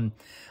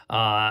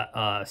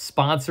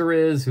sponsor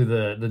is, who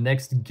the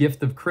next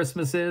gift of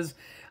Christmas is.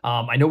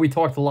 I know we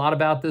talked a lot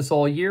about this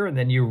all year, and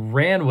then you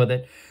ran with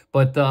it.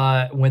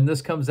 But when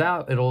this comes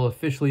out, it'll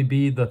officially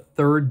be the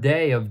third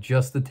day of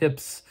Just the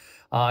Tips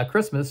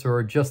Christmas,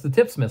 or Just the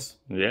Tipsmas.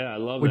 Yeah, I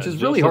love which that. is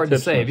Just really hard to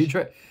say. Tipsmas. Have you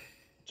tried?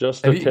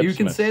 Just the Tipsmas. You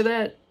can say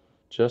that.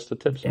 Just the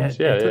Tipsmas.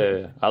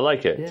 Yeah. I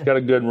like it. Yeah. It's got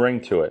a good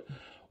ring to it.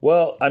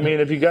 Well, I mean,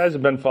 if you guys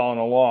have been following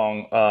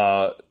along,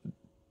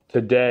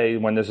 today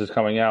when this is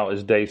coming out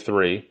is day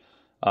 3.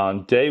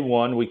 On day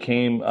 1,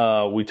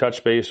 we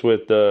touched base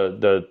with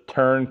the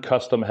Turn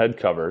custom head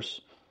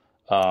covers.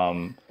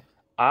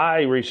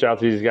 I reached out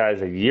to these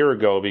guys a year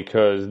ago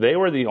because they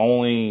were the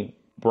only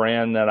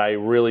brand that I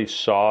really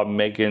saw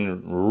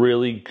making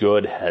really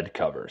good head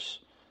covers,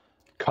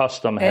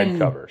 custom head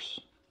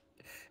covers,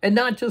 and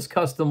not just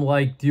custom.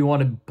 Like, do you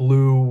want it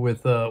blue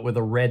with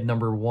a red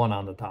number 1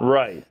 on the top?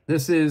 Right.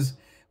 This is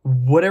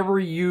whatever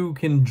you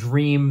can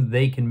dream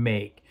they can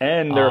make,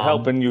 and they're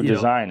helping you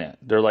design it.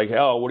 They're like,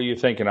 "Oh, what are you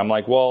thinking?" I'm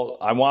like, "Well,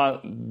 I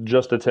want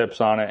just the tips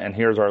on it, and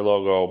here's our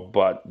logo,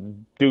 but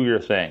do your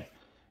thing."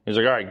 He's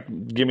like, "All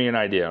right, give me an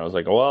idea." I was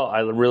like, "Well, I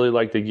really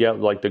like the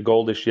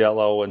goldish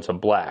yellow and some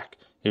black."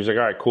 He was like,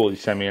 "All right, cool." He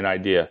sent me an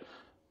idea.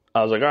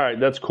 I was like, all right,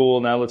 that's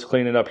cool. Now let's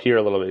clean it up here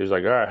a little bit. He was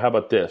like, all right, how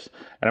about this?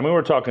 And I mean,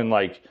 we're talking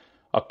like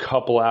a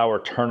couple hour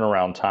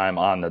turnaround time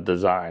on the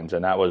designs,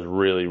 and that was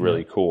really,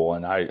 really cool.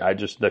 And I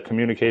just, the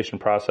communication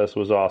process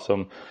was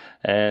awesome.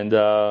 And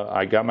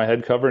I got my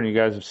head cover, and you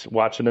guys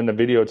watch it in the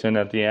video tin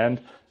at the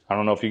end. I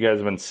don't know if you guys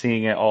have been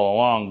seeing it all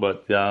along,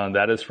 but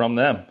that is from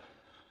them.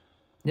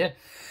 Yeah.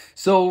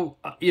 So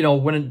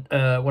when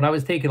I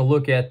was taking a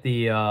look at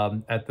the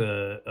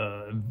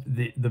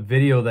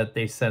video that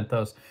they sent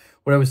us,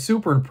 what I was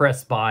super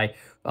impressed by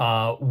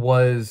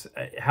was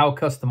how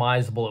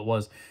customizable it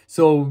was.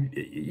 So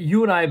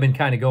you and I have been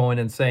kind of going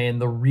and saying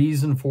the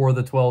reason for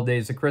the 12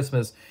 Days of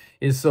Christmas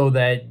is so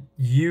that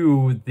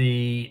you,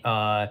 the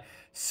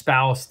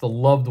spouse, the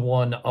loved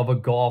one of a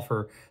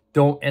golfer,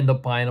 don't end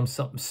up buying them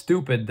something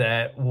stupid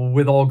that,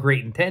 with all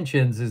great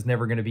intentions, is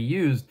never going to be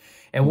used.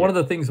 And one of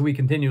the things we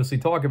continuously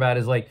talk about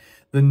is like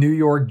the New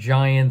York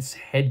Giants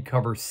head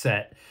cover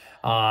set,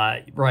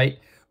 right?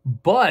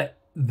 But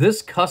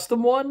this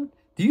custom one,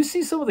 do you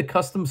see some of the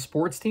custom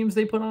sports teams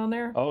they put on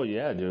there? Oh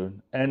yeah,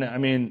 dude. And I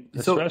mean,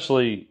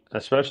 especially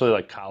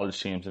like college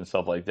teams and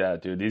stuff like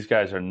that, dude. These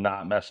guys are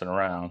not messing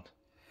around.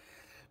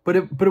 But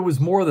it was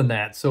more than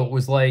that. So it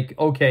was like,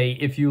 okay,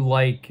 if you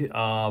like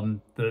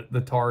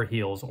the Tar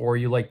Heels, or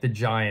you like the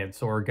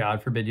Giants, or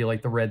God forbid you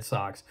like the Red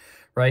Sox,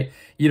 right?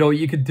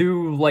 You could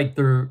do like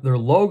their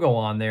logo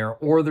on there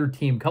or their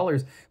team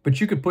colors, but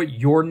you could put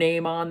your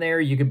name on there.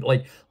 You could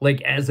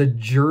like as a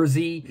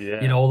jersey,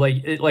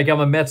 like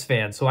I'm a Mets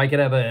fan, so I could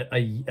have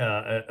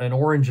an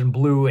orange and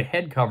blue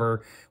head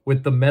cover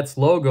with the Mets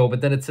logo,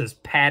 but then it says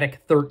Paddock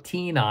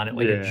 13 on it,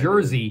 like a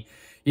jersey.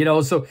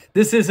 So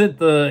this isn't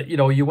the,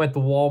 you went to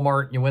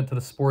Walmart and you went to the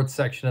sports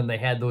section and they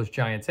had those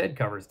Giants head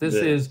covers. This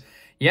is,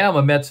 I'm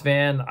a Mets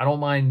fan. I don't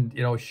mind,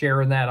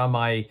 sharing that on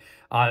my,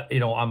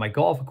 on my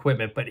golf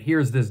equipment, but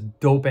here's this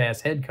dope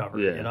ass head cover,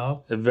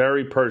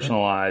 Very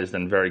personalized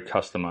and very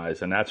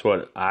customized. And that's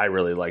what I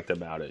really liked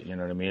about it. You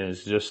know what I mean?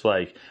 It's just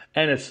like,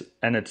 and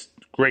it's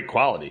great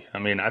quality. I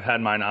mean, I've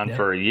had mine on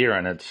for a year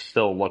and it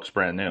still looks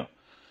brand new.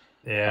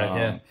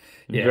 Yeah.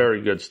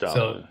 Very good stuff.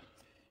 So,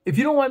 if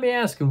you don't mind me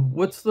asking,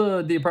 what's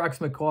the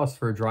approximate cost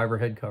for a driver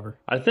head cover?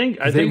 I think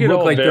they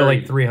look like they're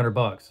like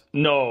 $300.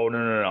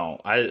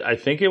 No. I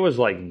think it was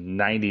like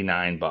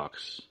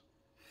 $99.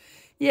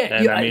 Yeah,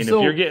 and I mean, if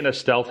you're getting a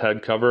stealth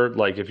head cover,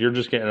 like if you're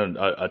just getting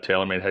a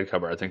TaylorMade head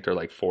cover, I think they're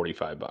like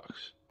 $45.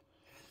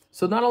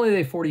 So not only are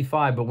they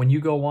 45, but when you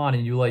go on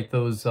and you like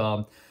those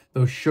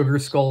sugar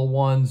skull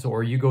ones,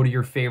 or you go to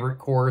your favorite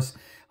course.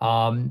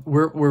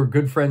 We're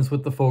good friends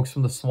with the folks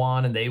from the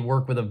Swan, and they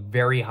work with a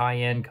very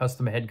high-end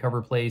custom head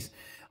cover place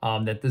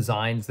that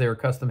designs their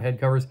custom head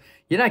covers.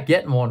 You're not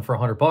getting one for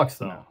 $100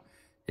 though.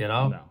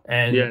 No.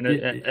 And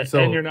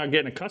and you're not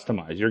getting it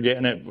customized. You're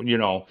getting it,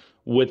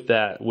 with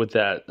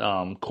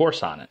that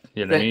course on it.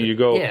 You know what I mean?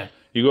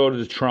 You go to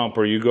the Trump,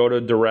 or you go to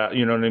Durant.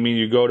 You know what I mean?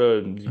 You go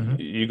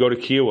to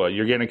Kiowa.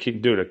 You're getting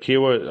a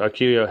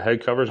Kiowa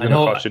head cover is going to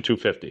cost you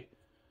 $250.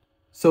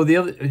 So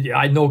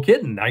no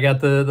kidding. I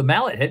got the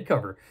mallet head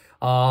cover.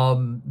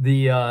 And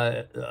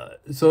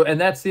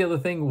that's the other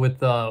thing with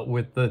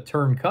the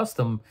Turn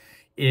Custom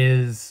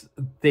is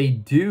they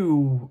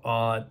do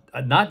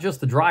not just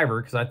the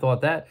driver, because I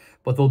thought that,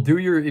 but they'll do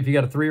if you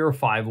got a 3 or a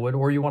 5 wood,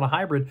 or you want a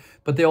hybrid,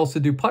 but they also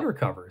do putter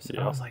covers. Yeah.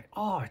 And I was like,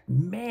 oh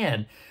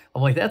man,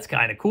 I'm like, that's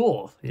kind of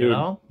cool,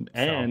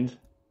 And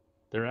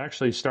they're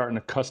actually starting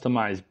to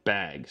customize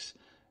bags,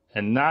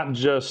 and not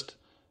just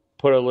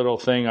put a little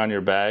thing on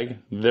your bag.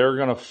 They're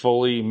going to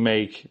fully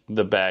make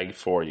the bag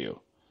for you.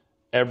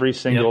 Every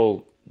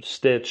single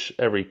stitch,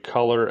 every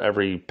color,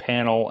 every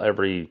panel,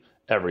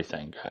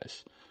 everything,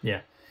 guys.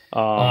 Yeah.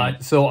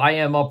 So I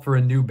am up for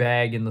a new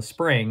bag in the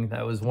spring.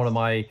 That was one of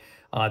my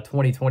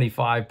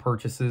 2025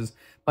 purchases.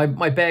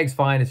 My bag's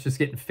fine. It's just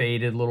getting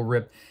faded, a little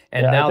ripped.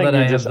 And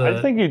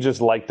I think you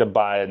just like to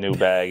buy a new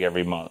bag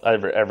every month,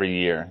 every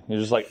year. You're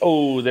just like,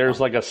 oh, there's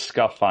like a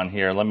scuff on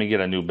here. Let me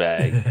get a new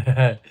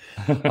bag.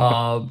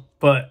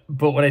 But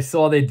when I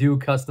saw they do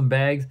custom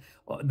bags,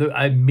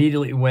 I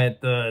immediately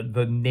went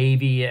the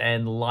navy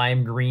and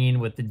lime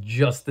green with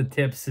just the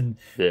tips and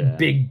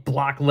big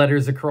block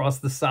letters across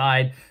the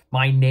side,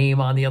 my name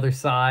on the other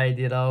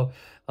side.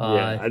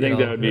 I think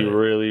that would be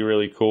really,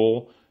 really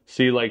cool.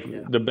 See,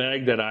 the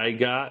bag that I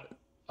got,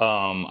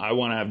 I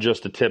want to have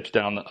just the tips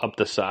up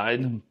the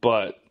side,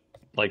 but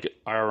like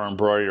our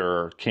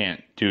embroiderer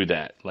can't do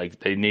that. Like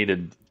they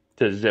needed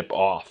to zip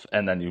off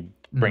and then you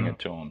bring it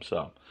to them.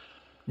 So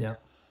yeah.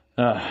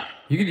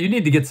 You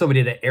need to get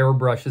somebody that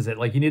airbrushes it.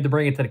 Like you need to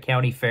bring it to the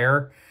county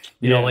fair.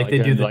 They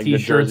do the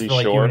T-shirts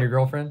for you and your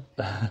girlfriend.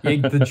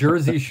 The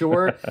Jersey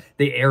Shore,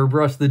 they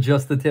airbrush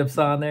just the tips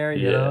on there.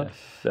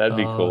 That'd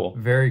be cool.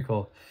 Very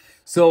cool.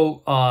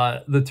 So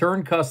the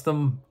Turn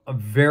Custom,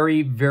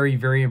 very, very,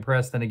 very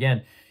impressed. And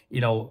again,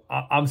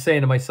 I'm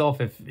saying to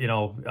myself, if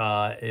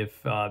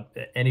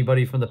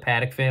anybody from the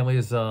Paddock family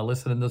is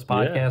listening to this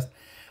podcast,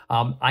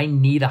 I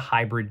need a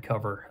hybrid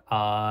cover.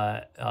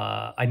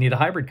 I need a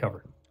hybrid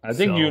cover. I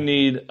think you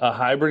need a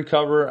hybrid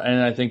cover,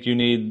 and I think you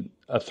need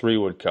a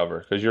 3-wood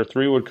cover? Because your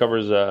 3-wood cover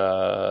is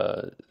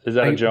that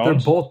a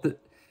Jones?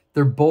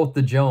 They're both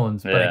the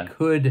Jones, but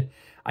Yeah.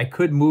 I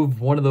could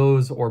move one of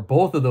those or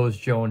both of those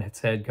Jones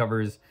head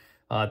covers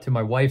to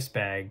my wife's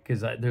bag,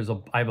 because I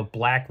have a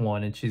black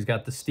one and she's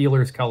got the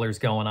Steelers colors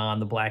going on,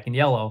 the black and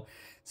yellow,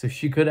 so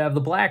she could have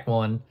the black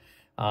one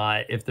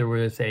if there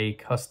was a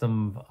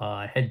custom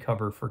head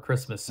cover for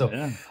Christmas. So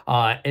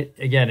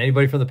again,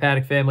 anybody from the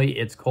Paddock family,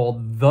 it's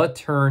called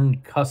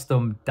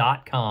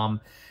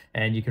theturncustom.com,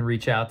 and you can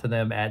reach out to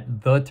them at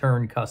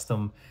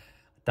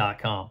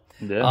theturncustom.com.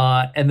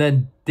 And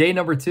then day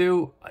number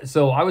 2,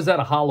 so I was at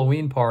a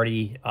Halloween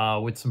party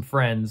with some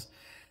friends,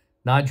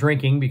 not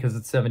drinking because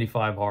it's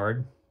 75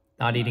 hard,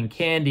 not eating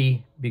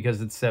candy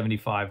because it's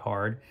 75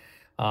 hard.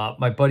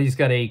 My buddy's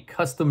got a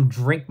custom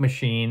drink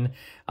machine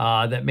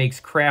that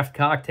makes craft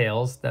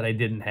cocktails that I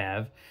didn't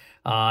have.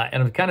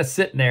 And I'm kind of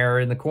sitting there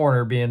in the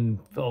corner being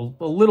a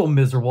little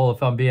miserable,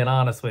 if I'm being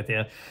honest with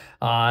you,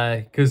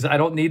 because I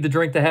don't need the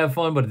drink to have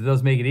fun, but it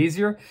does make it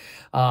easier.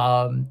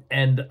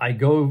 And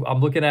I'm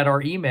looking at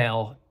our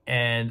email,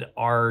 and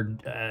our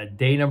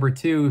day number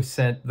 2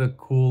 sent the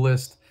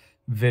coolest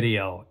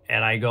video.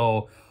 And I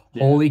go,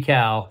 holy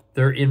cow,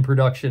 they're in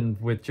production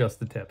with just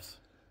the tips.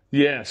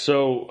 Yeah,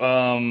 so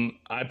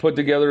I put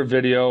together a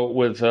video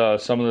with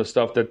some of the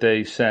stuff that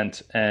they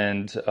sent,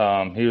 and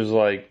he was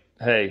like,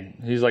 hey,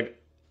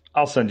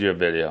 I'll send you a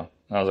video.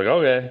 And I was like,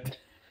 okay.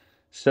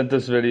 Sent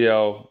this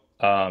video.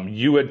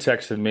 You had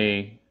texted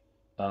me,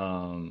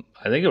 I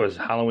think it was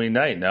Halloween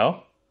night,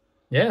 no?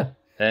 Yeah.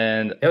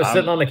 And I was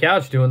sitting on the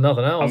couch doing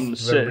nothing else. I'm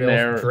sitting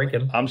there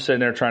drinking. I'm sitting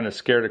there trying to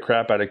scare the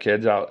crap out of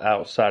kids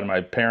outside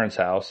my parents'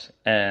 house,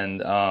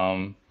 and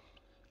I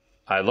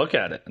look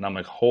at it and I'm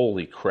like,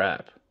 holy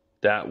crap,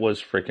 that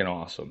was freaking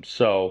awesome.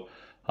 So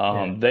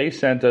they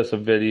sent us a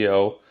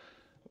video,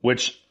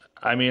 which,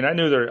 I mean, I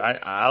knew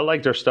I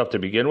liked their stuff to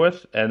begin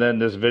with, and then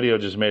this video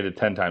just made it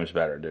 10 times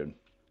better, dude.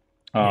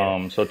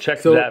 So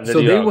check that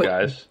video out,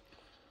 guys.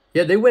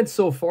 Yeah, they went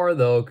so far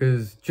though,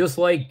 because just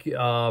like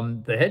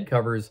the head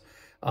covers,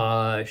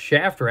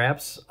 shaft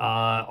wraps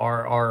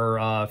are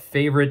our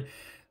favorite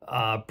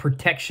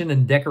protection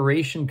and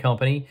decoration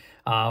company,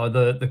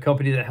 the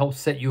company that helps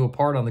set you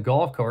apart on the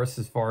golf course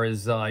as far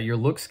as your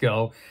looks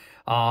go.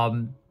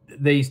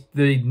 They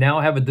now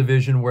have a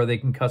division where they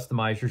can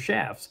customize your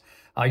shafts,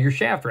 your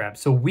shaft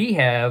wraps. So we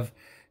have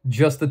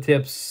Just the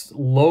Tips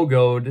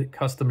logoed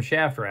custom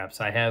shaft wraps.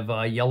 I have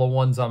yellow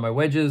ones on my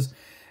wedges.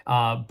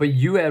 But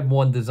you had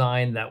one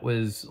design that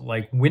was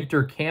like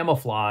winter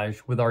camouflage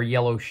with our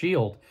yellow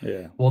shield.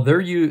 Yeah. Well,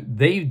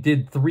 they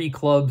did 3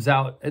 clubs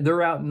out.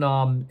 They're out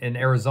in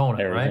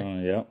Arizona, right?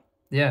 Yeah.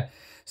 Yeah.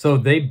 So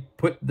they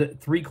put the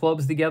 3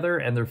 clubs together,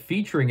 and they're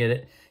featuring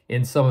it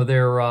in some of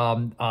their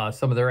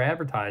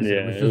advertising.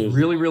 Yeah, it was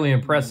really, really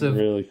impressive.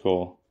 Really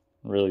cool.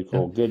 Really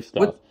cool. Yeah. Good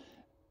stuff.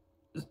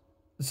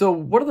 So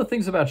one of the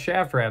things about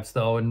shaft wraps,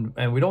 though,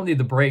 and we don't need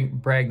to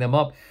brag them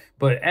up,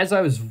 but as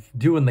I was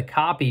doing the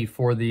copy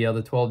for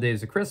the 12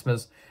 Days of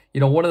Christmas,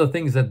 one of the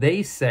things that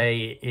they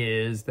say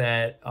is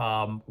that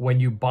when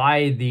you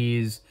buy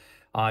these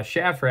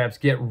shaft wraps,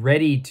 get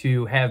ready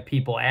to have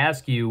people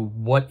ask you,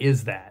 what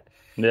is that?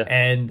 Yeah.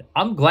 And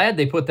I'm glad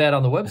they put that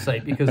on the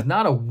website, because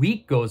not a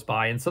week goes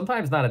by, and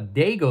sometimes not a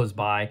day goes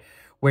by,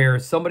 where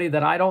somebody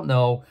that I don't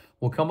know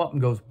will come up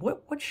and goes,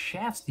 what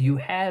shafts do you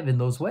have in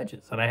those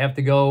wedges? And I have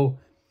to go,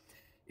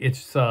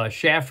 it's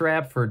shaft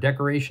wrap for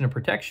decoration and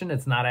protection.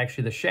 It's not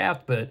actually the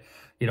shaft, but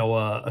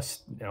a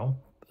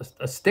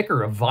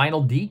sticker, a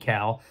vinyl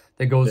decal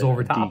that goes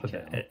over top of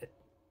it.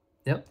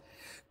 Yep.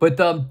 But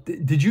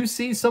did you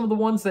see some of the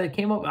ones that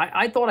came up?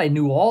 I thought I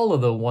knew all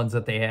of the ones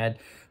that they had,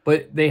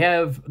 but they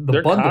have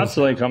They're bundles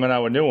constantly coming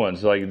out with new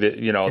ones. Like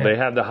they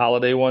have the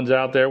holiday ones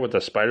out there with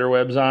the spider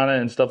webs on it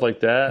and stuff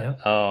like that.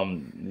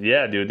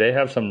 Yeah, dude, they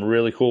have some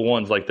really cool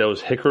ones, like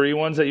those hickory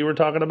ones that you were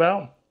talking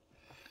about.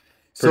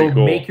 So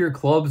cool. Make your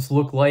clubs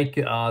look like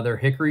they're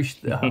hickory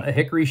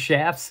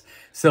shafts.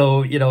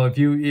 So if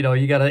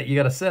you got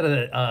a set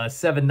of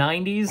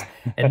 790s,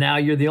 and now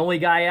you're the only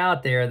guy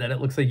out there that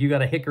it looks like you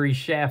got a hickory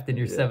shaft in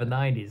your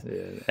 790s.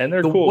 Yeah. And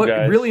they're cool,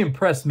 guys. What really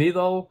impressed me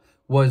though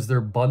was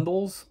their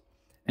bundles,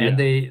 and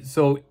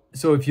so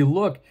if you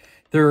look,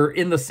 they're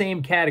in the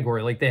same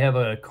category. Like they have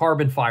a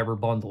carbon fiber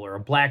bundle or a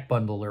black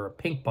bundle or a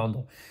pink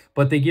bundle,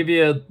 but they give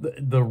you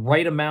the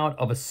right amount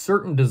of a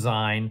certain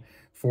design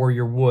for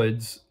your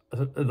woods,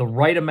 the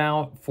right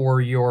amount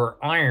for your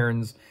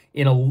irons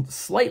in a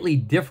slightly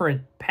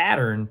different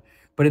pattern,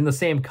 but in the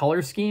same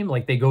color scheme,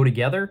 like they go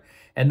together,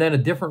 and then a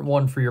different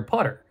one for your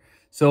putter.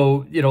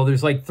 So,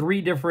 there's like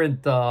 3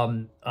 different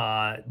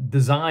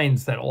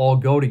designs that all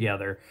go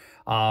together.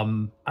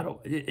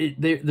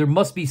 There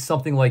must be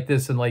something like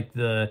this in like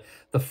the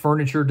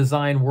furniture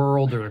design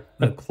world or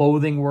the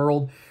clothing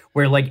world,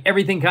 where like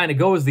everything kind of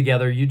goes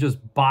together. You just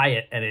buy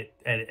it and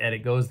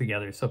it goes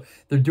together. So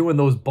they're doing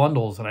those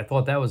bundles, and I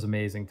thought that was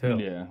amazing too.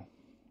 Yeah.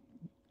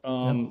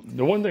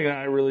 The one thing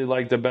I really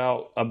liked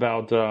about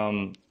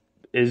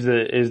is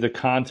the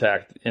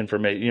contact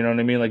information. You know what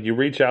I mean? Like you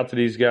reach out to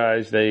these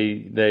guys,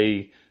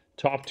 they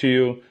talk to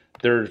you,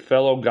 they're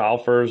fellow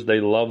golfers. They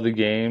love the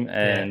game,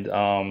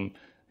 and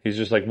he's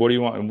just like, "What do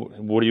you want?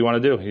 What do you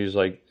want to do?" He's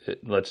like,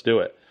 "Let's do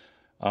it."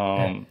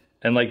 And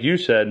like you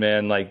said,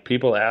 man, like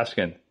people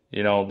asking,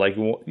 like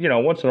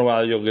once in a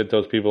while you'll get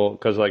those people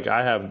because like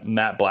I have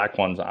matte black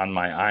ones on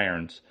my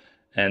irons,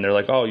 and they're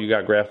like, "Oh, you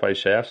got graphite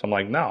shafts?" I'm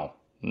like, "No.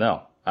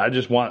 I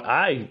just want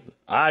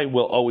I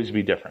will always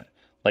be different.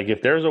 Like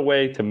if there's a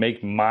way to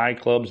make my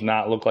clubs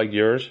not look like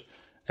yours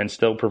and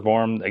still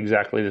perform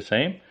exactly the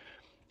same,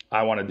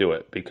 I want to do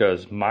it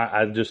because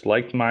I just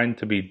like mine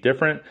to be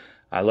different.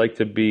 I like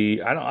to be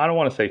I don't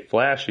want to say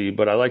flashy,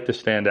 but I like to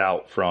stand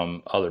out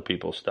from other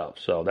people's stuff.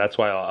 So that's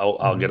why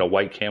I'll get a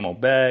white camo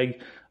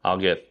bag. I'll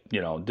get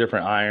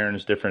different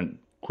irons, different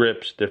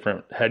grips,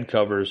 different head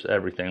covers,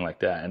 everything like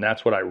that. And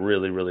that's what I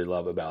really really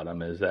love about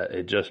them is that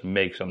it just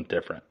makes them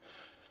different.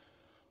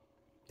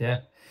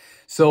 Yeah.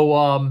 So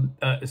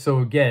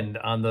again,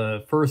 on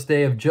the first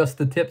day of Just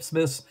the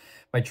Tipsmiths,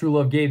 my true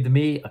love gave to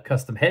me a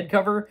custom head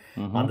cover.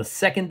 On the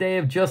second day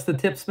of Just the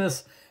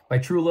Tipsmiths, my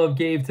true love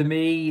gave to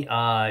me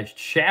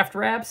shaft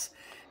wraps.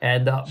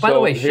 And by the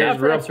way,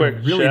 shaft wraps are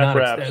really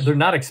they're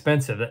not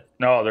expensive.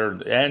 No,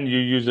 and you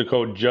use the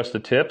code Just the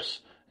Tips,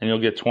 and you'll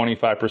get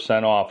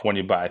 25% off when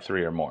you buy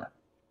 3 or more.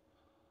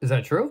 Is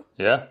that true?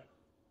 Yeah.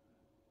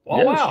 Oh,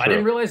 yeah, wow, I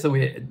didn't realize that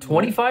we had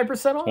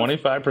 25% off.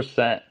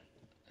 25%.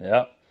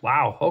 Yeah.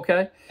 Wow.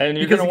 Okay. And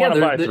you're going to want to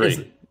buy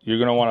 3. You're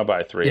going to want to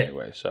buy 3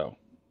 anyway. So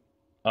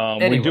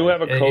we do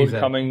have a code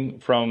coming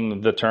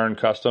from the Turn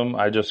Custom.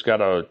 I just got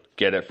to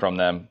get it from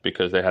them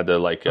because they had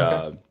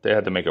to they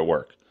had to make it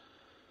work.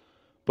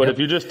 But if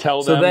you just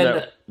tell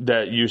them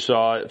that you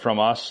saw it from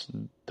us,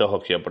 they'll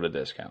hook you up with a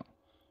discount.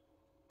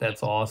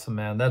 That's awesome,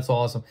 man. That's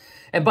awesome.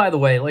 And by the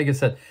way, like I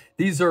said,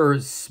 these are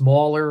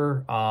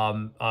smaller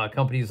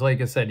companies.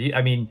 Like I said,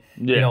 I mean,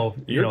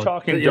 you're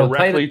talking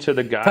directly to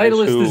the guys.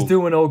 Titleist is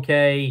doing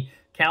okay.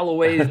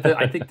 Callaway's,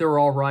 I think they're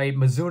all right.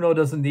 Mizuno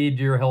doesn't need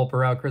your help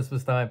around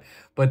Christmas time.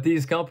 But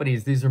these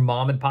companies, these are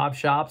mom and pop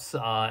shops,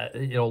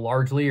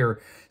 largely, or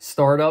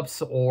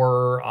startups,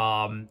 or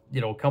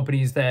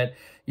companies that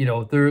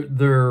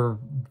they're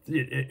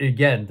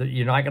again,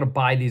 you're not going to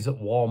buy these at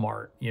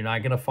Walmart. You're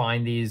not going to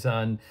find these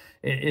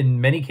in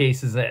many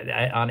cases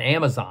on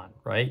Amazon,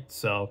 right?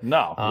 So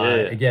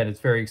again, it's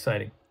very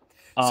exciting.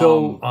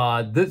 So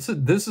this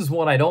is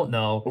one I don't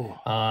know.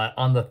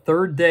 On the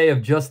third day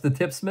of Just the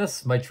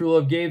Tipsmiths, my true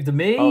love gave to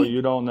me. Oh,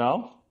 you don't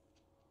know?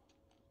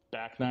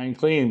 Back 9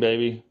 clean,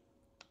 baby.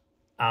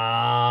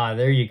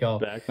 There you go.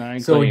 Back 9 clean.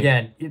 So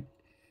again,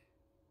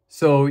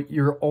 so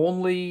your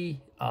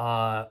only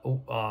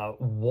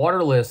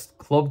waterless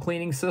club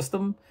cleaning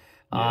system.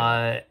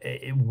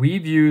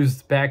 We've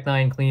used Back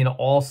 9 Clean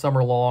all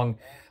summer long.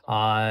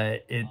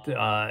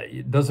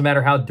 It doesn't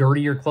matter how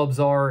dirty your clubs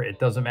are. It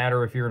doesn't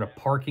matter if you're in a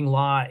parking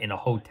lot, in a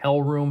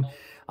hotel room,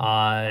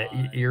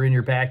 you're in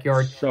your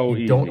backyard.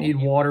 You don't need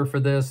water for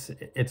this.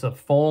 It's a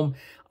foam.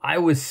 I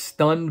was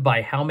stunned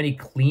by how many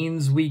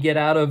cleans we get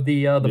out of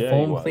the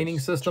foam cleaning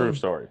system. True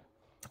story.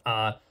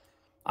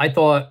 I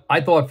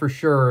thought for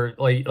sure,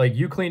 like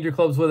you cleaned your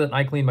clubs with it, and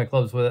I cleaned my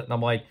clubs with it, and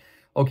I'm like,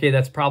 okay,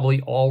 that's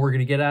probably all we're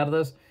gonna get out of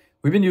this.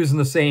 We've been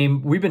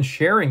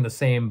sharing the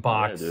same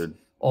box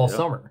all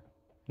summer.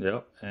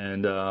 Yep.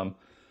 And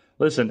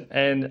listen,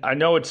 and I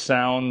know it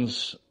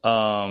sounds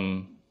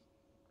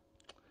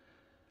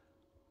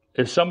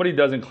if somebody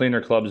doesn't clean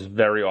their clubs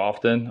very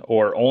often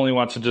or only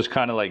wants to just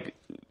kind of like,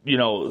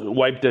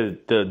 wipe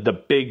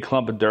the big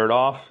clump of dirt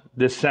off,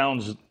 this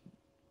sounds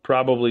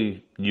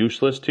probably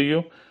useless to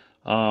you.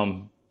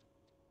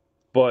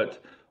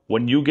 But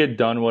when you get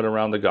done with a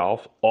round of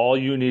golf, all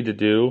you need to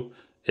do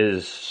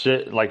is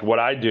sit. Like what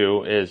I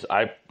do is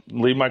I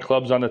leave my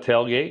clubs on the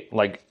tailgate,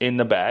 like in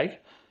the bag,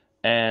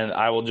 and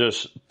I will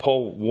just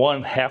pull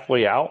one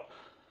halfway out,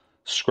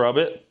 scrub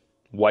it,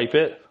 wipe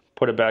it,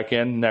 put it back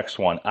in, next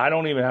one. I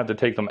don't even have to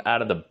take them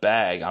out of the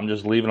bag. I'm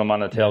just leaving them on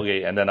the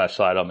tailgate, and then I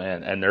slide them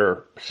in, and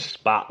they're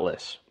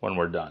spotless when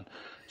we're done.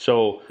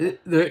 So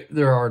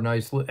there are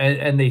nice,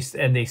 and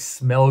they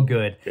smell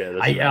good.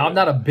 Yeah, I'm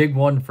not a big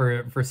one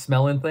for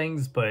smelling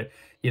things, but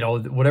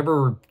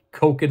whatever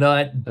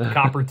coconut,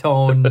 copper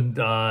tone,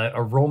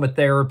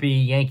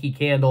 aromatherapy, Yankee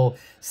Candle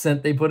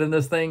scent they put in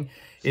this thing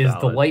is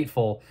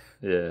delightful.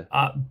 Yeah.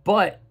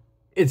 But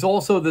it's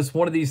also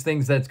one of these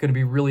things that's going to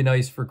be really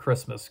nice for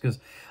Christmas because,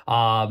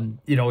 again,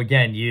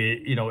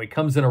 it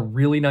comes in a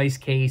really nice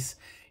case.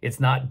 It's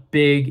not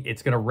big.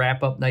 It's going to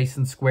wrap up nice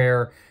and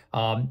square.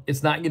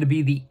 It's not going to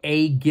be the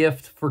A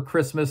gift for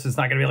Christmas. It's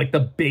not going to be like the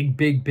big,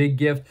 big, big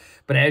gift.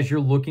 But as you're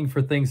looking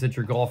for things that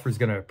your golfer is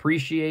going to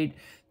appreciate,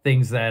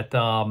 things that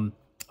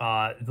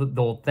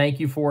they'll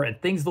thank you for,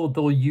 and things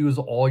they'll use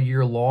all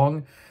year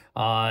long,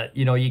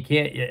 you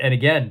can't. And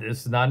again,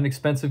 this is not an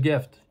expensive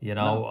gift.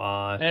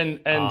 No. And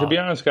to be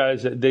honest,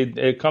 guys,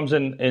 it comes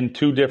in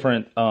two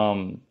different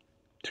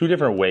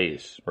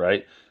ways,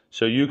 right?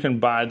 So you can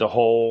buy the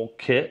whole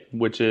kit,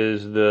 which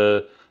is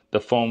the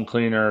foam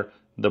cleaner,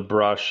 the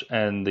brush,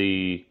 and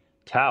the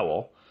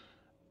towel.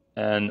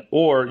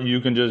 or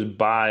you can just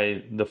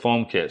buy the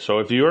foam kit. So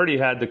if you already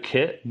had the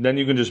kit, then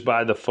you can just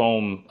buy the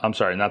foam. I'm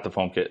sorry, not the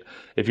foam kit.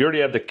 If you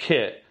already have the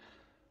kit,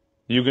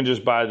 you can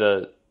just buy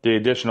the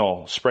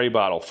additional spray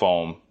bottle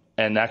foam,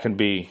 and that can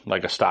be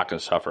like a stocking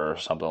stuffer or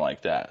something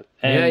like that.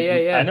 And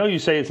Yeah. I know you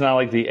say it's not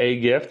like the A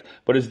gift,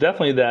 but it's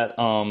definitely that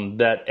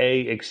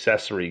A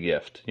accessory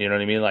gift. You know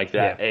what I mean? Like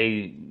that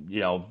A,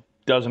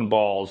 dozen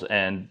balls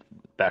and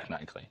back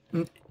nine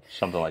clean.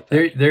 Something like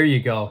that. There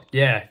you go.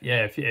 Yeah.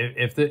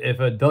 If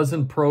a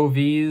dozen Pro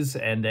Vs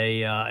and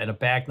a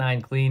back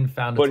nine clean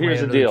found its way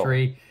under the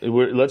tree.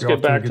 Let's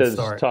get back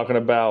to talking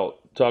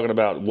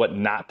about what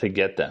not to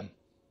get them.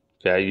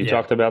 Okay, you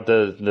talked about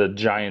the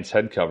Giants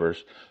head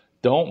covers.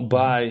 Don't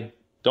buy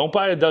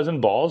a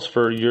dozen balls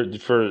for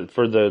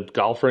the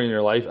golfer in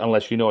your life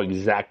unless you know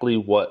exactly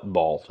what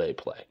ball they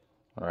play.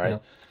 All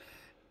right.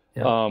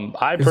 Yeah.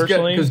 I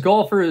personally, because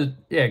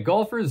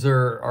golfers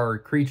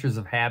are creatures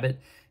of habit.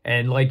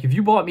 And like, if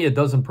you bought me a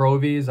dozen Pro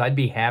Vs, I'd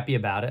be happy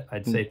about it.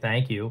 I'd say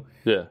thank you.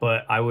 Yeah.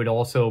 But I would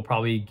also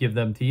probably give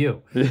them to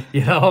you,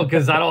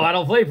 because I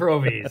don't play Pro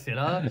Vs,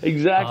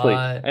 Exactly.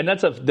 And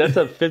that's a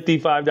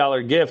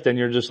 $55 gift, and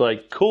you're just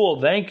like, cool,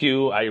 thank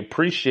you. I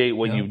appreciate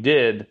what you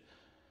did,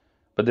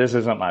 but this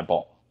isn't my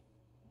ball.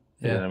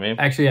 You know what I mean?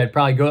 Actually, I'd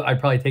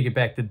probably take it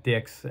back to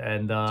Dick's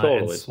and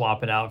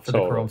swap it out for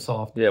the Chrome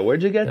Soft. Yeah.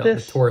 Where'd you get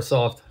this? The Tour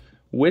Soft.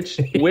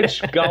 Which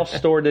golf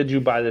store did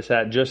you buy this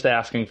at? Just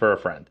asking for a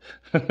friend.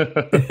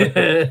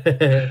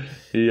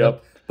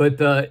 Yep.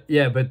 But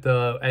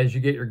as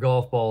you get your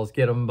golf balls,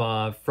 get them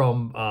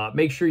from.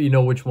 Make sure you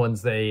know which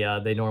ones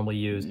they normally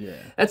use. Yeah.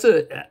 That's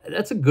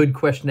a good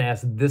question to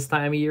ask this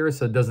time of year,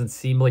 so it doesn't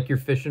seem like you're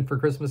fishing for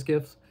Christmas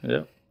gifts.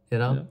 Yeah.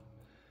 Yeah.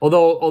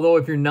 Although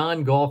if your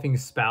non-golfing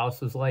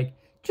spouse was like,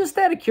 just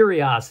out of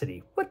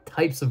curiosity, what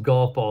types of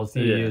golf balls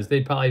do you use?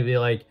 They'd probably be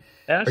like,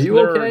 ask are you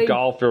their okay?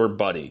 golfer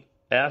buddy.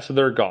 Ask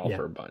their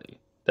golfer buddy.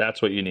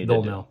 That's what you need to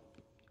do. They'll know.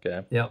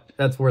 Okay. Yeah,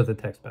 that's worth a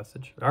text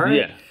message. All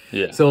right.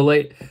 Yeah. So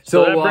that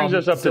brings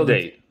us up to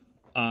date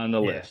on the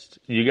list.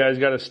 You guys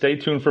got to stay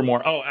tuned for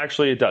more. Oh,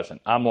 actually, it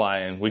doesn't. I'm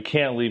lying. We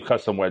can't leave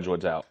custom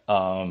Wedgewoods out.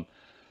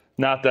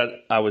 Not that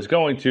I was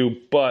going to,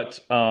 but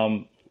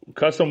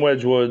custom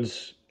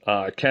Wedgewoods,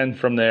 Ken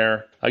from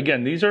there.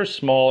 Again, these are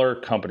smaller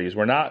companies.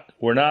 We're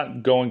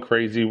not going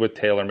crazy with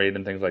TaylorMade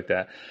and things like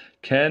that.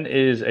 Ken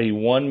is a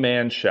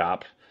one-man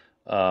shop.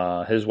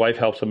 His wife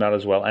helps him out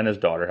as well, and his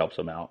daughter helps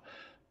him out.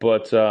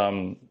 But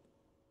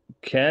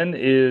Ken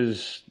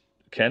is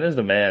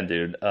the man,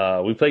 dude.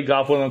 We played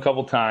golf with him a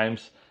couple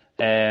times,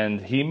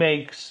 and he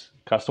makes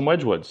custom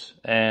Wedgewoods.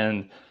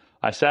 And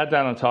I sat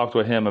down and talked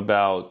with him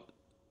about,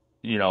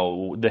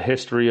 the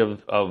history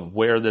of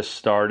where this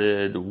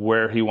started,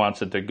 where he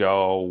wants it to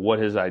go, what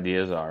his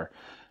ideas are.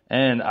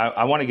 And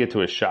I want to get to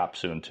his shop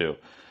soon too.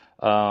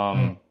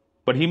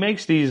 But he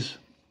makes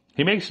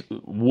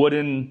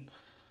wooden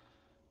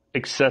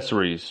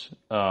accessories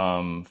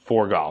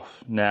for golf.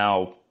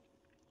 Now,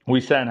 we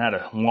sat and had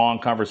a long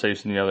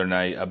conversation the other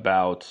night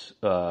about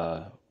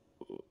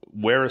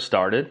where it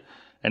started,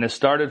 and it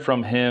started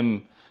from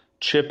him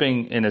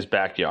chipping in his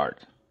backyard.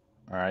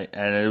 All right,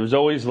 and it was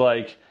always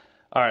like,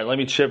 all right, let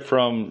me chip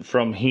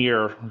from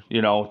here,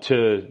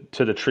 to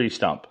the tree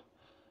stump.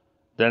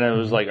 Then it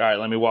was like, all right,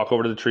 let me walk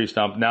over to the tree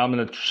stump. Now I'm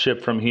going to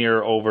chip from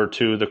here over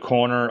to the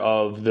corner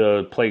of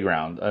the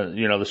playground,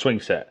 the swing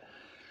set.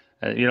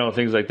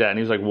 Things like that. And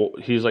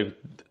he's like,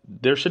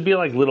 there should be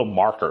like little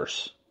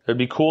markers. It'd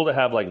be cool to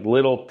have like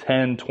little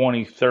 10,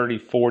 20, 30,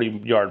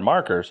 40 yard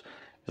markers.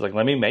 He's like,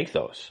 let me make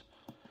those.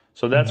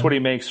 So that's what he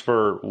makes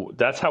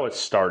that's how it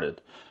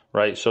started,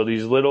 right? So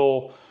these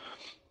little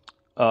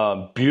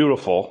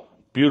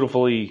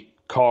beautifully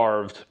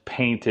carved,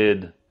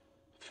 painted,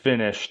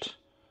 finished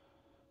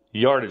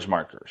yardage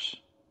markers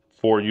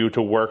for you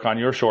to work on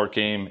your short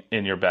game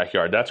in your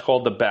backyard. That's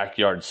called the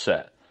backyard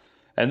set.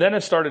 And then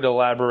it started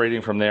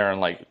elaborating from there and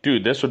like,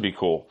 dude, this would be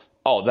cool.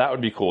 Oh, that would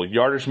be cool.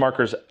 Yardage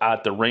markers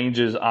at the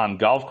ranges on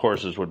golf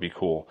courses would be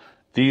cool.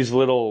 These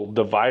little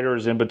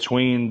dividers in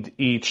between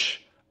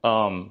each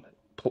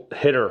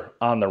hitter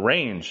on the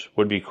range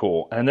would be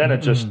cool. And then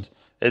it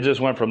just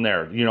went from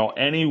there.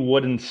 Any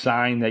wooden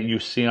sign that you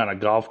see on a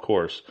golf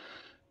course,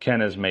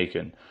 Ken is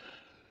making.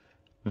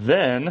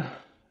 Then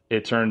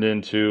it turned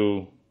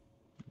into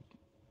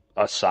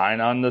a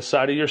sign on the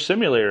side of your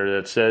simulator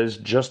that says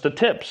just the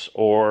tips,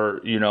 or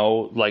wait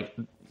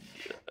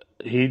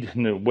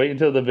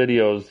until the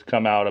videos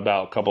come out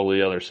about a couple of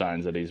the other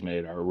signs that he's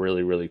made are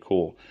really, really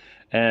cool.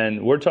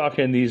 And we're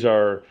talking, these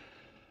are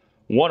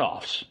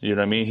one-offs, you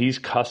know what I mean? He's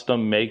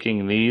custom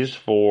making these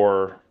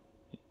for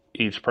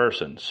each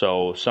person.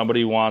 So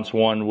somebody wants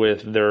one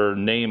with their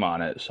name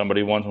on it,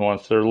 somebody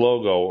wants their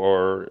logo,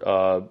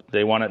 or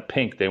they want it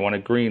pink, they want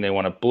it green, they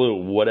want it blue,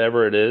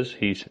 whatever it is.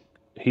 He's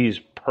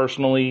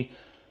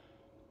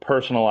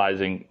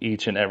personalizing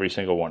each and every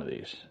single one of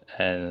these,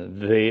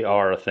 and they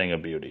are a thing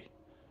of beauty.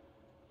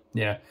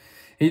 Yeah.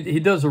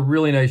 He does a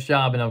really nice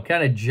job, and I'm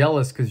kind of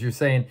jealous because you're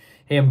saying,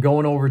 "Hey, I'm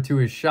going over to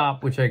his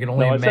shop," which I can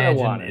only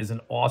imagine is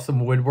an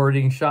awesome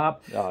woodworking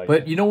shop. Oh,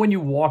 but you know when you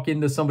walk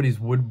into somebody's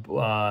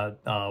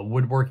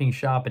woodworking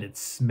shop and it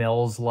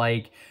smells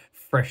like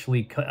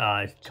freshly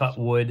cut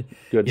wood.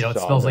 Good it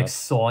smells like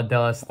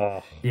sawdust.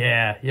 Oh.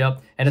 Yeah,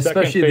 yep. And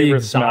especially the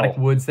exotic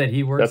woods that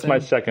he works That's my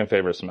second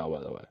favorite smell,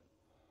 by the way.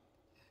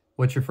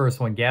 What's your first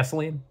one?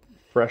 Gasoline?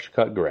 Fresh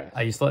cut grass.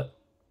 I used to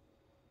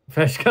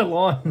fresh cut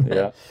lawn.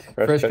 Yeah.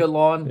 Fresh cut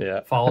lawn,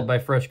 yeah. followed by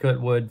fresh cut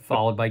wood,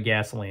 followed by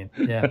gasoline.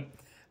 Yeah.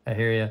 I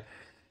hear you.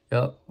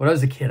 Yep. When I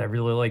was a kid, I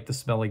really liked the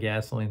smell of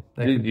gasoline.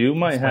 You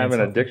might have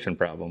an addiction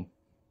problem.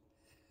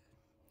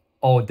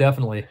 Oh,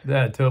 definitely.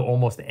 To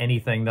almost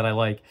anything that I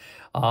like.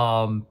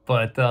 No,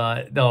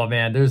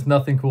 man, there's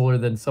nothing cooler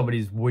than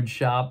somebody's wood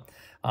shop,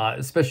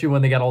 especially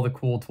when they got all the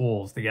cool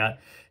tools. They got,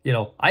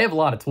 I have a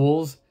lot of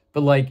tools,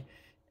 but like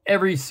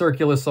every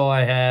circular saw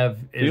I have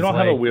is you don't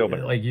have a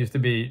wheelbarrow. Like used to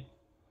be.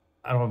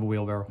 I don't have a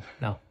wheelbarrow.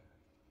 No.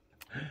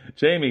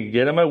 Jamie,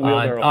 get him a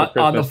wheelbarrow for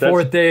Christmas. On the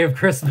fourth day of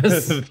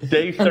Christmas.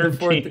 Day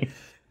 13.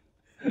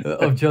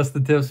 Of just the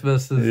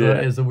Tipsmas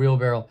is a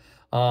wheelbarrow.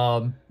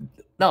 No,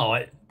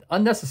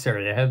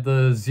 unnecessary. I have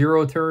the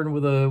zero turn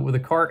with a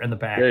cart in the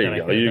back. There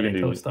you go. You can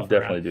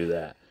definitely do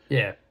that.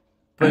 Yeah.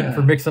 But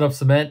for mixing up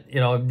cement,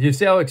 you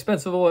see how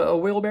expensive a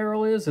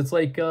wheelbarrow is? It's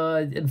like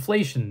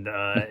inflation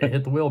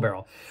hit the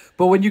wheelbarrow.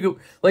 But when you go,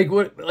 I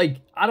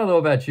don't know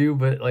about you,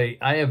 but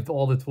I have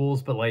all the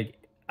tools, but I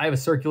have a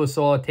circular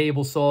saw, a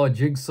table saw, a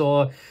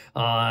jigsaw,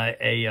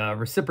 a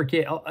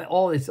reciprocate,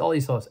 all these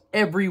saws.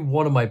 Every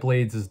one of my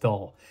blades is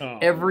dull. Oh,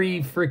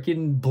 Every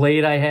freaking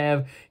blade I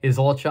have is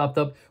all chopped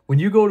up. When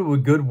you go to a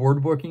good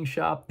woodworking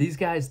shop, these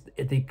guys,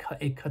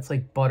 it cuts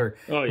like butter.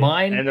 Oh, yeah.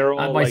 Mine, and they're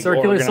all my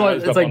circular saw,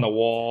 it's up on the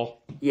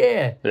wall.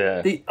 Yeah.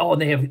 Yeah. They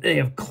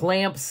have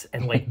clamps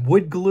and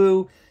wood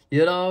glue.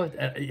 Dude, I don't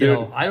have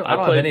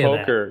any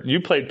poker. of that. You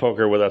played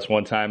poker with us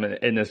one time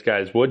in this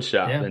guy's wood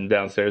shop and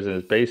downstairs in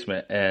his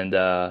basement. And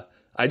I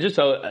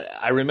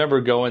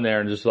remember going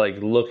there and just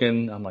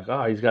looking. I'm like,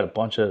 oh, he's got a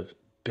bunch of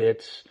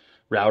bits,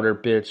 router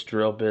bits,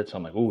 drill bits.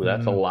 I'm like, ooh,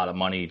 that's a lot of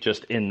money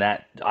just on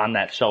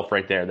that shelf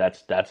right there.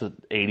 That's $80,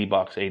 $80,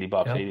 $80,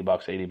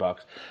 $80.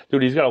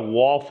 Dude, he's got a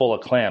wall full of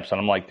clamps. And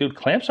I'm like, dude,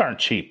 clamps aren't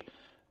cheap.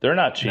 They're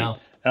not cheap. No.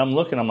 And I'm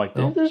looking, I'm like,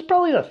 there's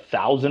probably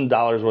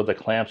 $1,000 worth of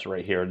clamps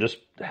right here, just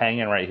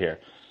hanging right here.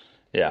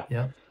 Yeah.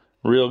 Yeah.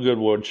 Real good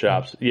wood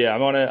shops. Yeah, I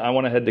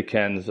want to head to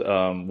Ken's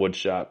wood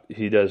shop.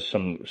 He does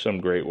some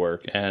great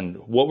work. And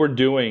what we're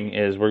doing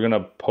is we're going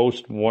to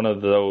post one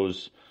of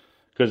those,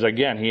 because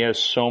again, he has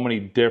so many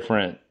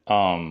different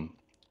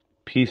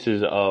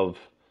pieces of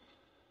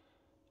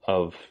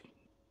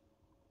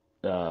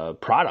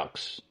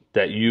products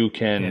that you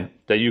can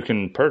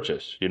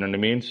purchase. You know what I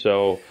mean?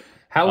 So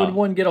how would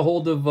one get a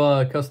hold of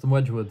Custom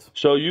Wedgewoods?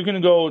 So you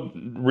can go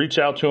reach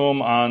out to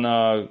him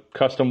on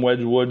Custom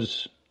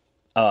Wedgewoods,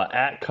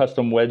 at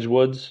Custom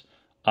Wedgewoods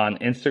on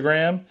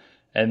Instagram.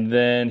 And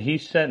then he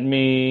sent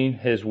me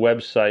his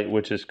website,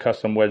 which is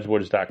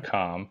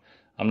customwedgewoods.com.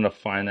 I'm going to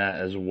find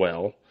that as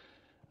well.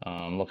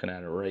 I'm looking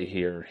at it right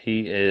here.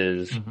 He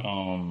is,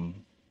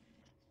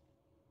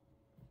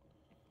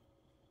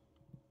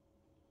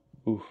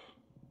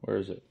 where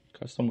is it?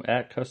 Custom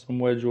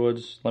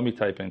Wedgewoods. Let me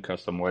type in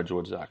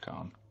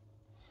customwedgewoods.com.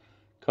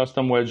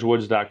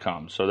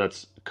 Customwedgewoods.com. So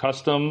that's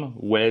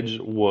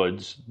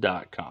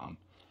customwedgewoods.com.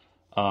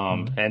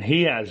 And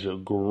he has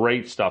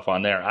great stuff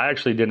on there. I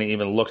actually didn't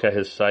even look at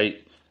his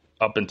site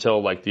up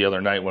until the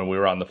other night when we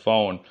were on the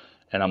phone.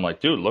 And I'm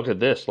like, dude, look at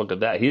this, look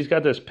at that. He's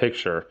got this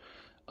picture.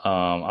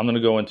 I'm going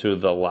to go into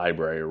the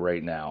library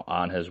right now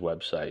on his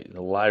website.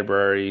 The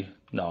library,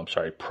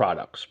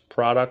 products.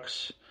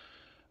 Products.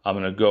 I'm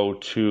going to go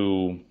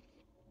to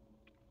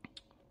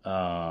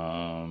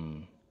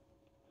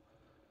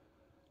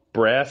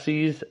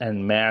brassies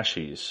and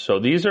mashies. So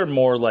these are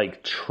more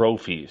like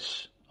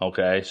trophies.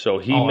 Okay. So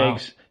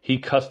he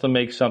custom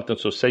makes something.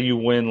 So say you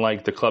win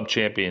the club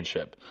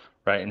championship,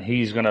 right? And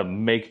he's going to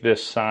make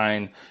this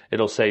sign.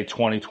 It'll say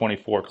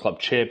 2024 club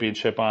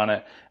championship on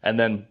it. And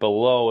then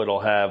below it'll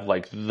have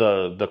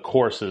the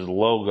course's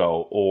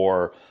logo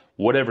or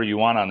whatever you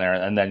want on there.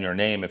 And then your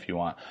name if you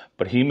want.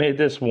 But he made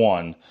this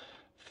one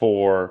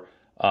for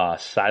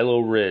Silo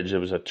Ridge. It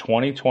was a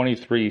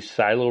 2023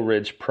 Silo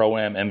Ridge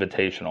Pro-Am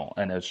Invitational.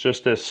 And it's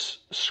just this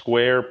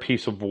square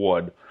piece of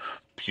wood.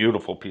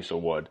 Beautiful piece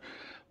of wood.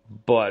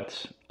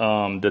 But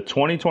the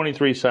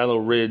 2023 Silo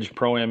Ridge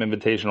Pro-Am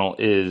Invitational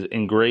is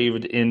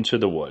engraved into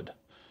the wood.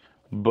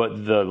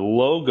 But the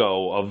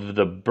logo of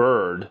the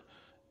bird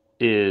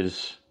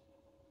is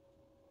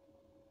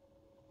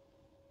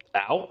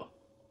out.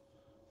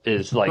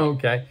 Is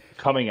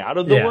coming out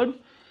of the wood.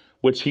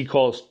 Which he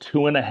calls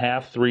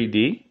 2.5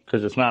 3D,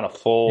 because it's not a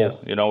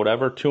full,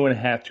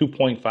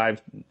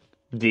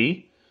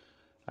 2.5D,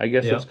 I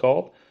guess it's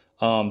called.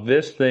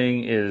 This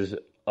thing is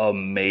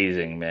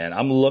amazing, man.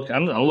 I'm looking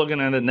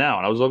at it now,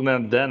 and I was looking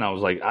at it then. I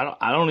was like,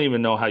 I don't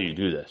even know how you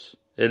do this.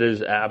 It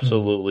is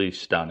absolutely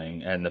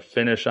stunning, and the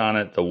finish on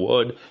it, the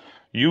wood,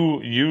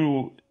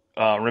 you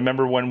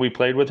remember when we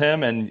played with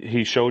him and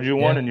he showed you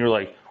one and you're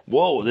like,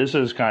 whoa, this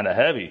is kind of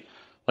heavy.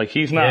 Like,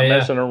 he's not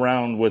messing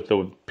around with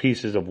the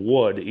pieces of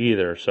wood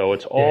either. So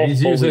it's all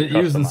he's fully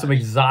using some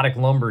exotic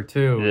lumber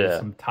too. Yeah.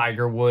 Some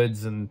tiger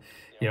woods and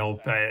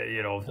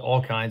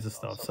all kinds of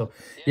stuff. So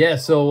yeah,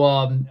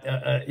 so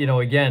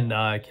again,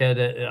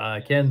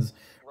 Ken's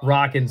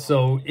rocking.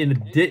 So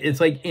it's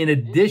like in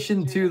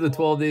addition to the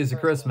 12 Days of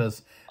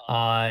Christmas,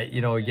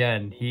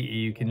 again,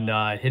 you can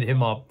hit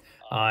him up.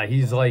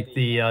 He's like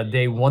the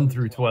day 1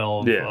 through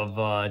 12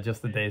 of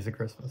just the Days of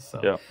Christmas.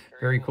 So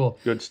very cool.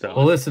 Good stuff.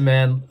 Well, listen,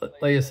 man,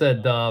 like I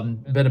said,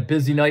 been a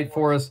busy night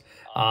for us.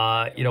 We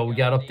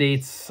got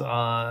updates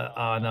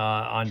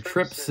on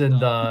trips and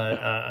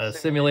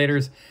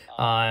simulators.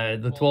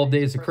 The 12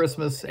 Days of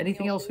Christmas.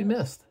 Anything else we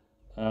missed?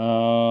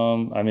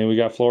 I mean, we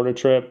got Florida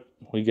trip.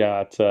 We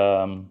got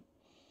the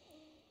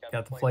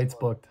flights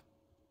booked.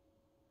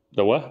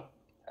 The what?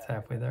 It's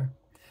halfway there.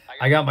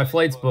 I got my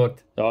flights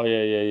booked. Oh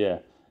yeah.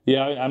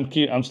 Yeah,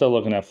 I'm still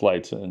looking at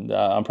flights, and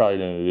I'm probably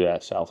going to do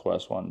that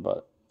Southwest one,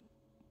 but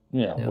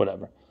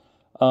whatever.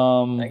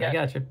 I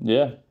got you.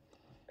 Yeah.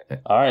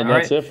 All right,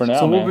 that's it for now.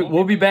 So man.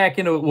 we'll be back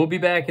in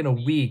a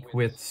week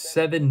with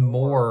 7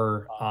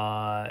 more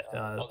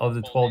of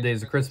the 12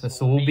 Days of Christmas.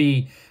 So we'll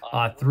be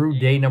through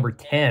day number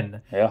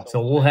 10. Yeah.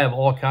 So we'll have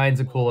all kinds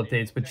of cool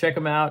updates. But check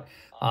them out.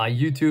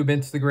 YouTube,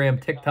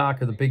 Instagram,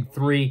 TikTok are the big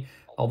 3.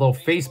 Although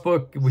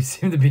Facebook, we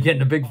seem to be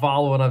getting a big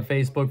following on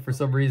Facebook for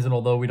some reason,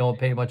 although we don't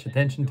pay much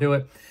attention to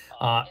it.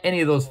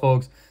 Any of those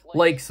folks,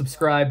 like,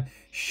 subscribe,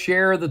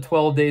 share the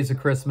 12 Days of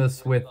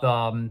Christmas with,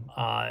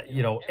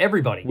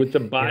 everybody. With the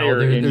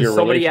buyer in your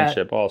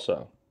relationship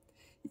also.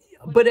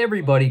 But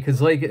everybody,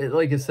 because like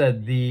I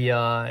said,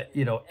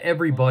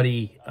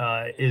 everybody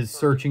is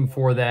searching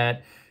for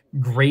that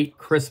great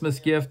Christmas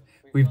gift.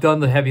 We've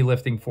done the heavy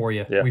lifting for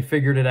you. Yeah. We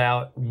figured it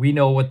out. We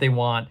know what they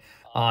want.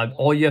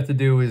 All you have to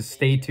do is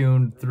stay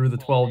tuned through the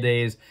 12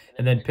 days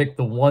and then pick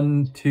the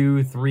 1,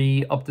 2,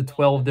 3, up to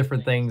 12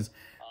 different things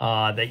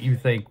that you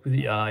think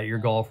your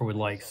golfer would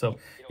like. So,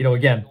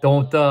 again,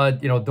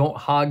 don't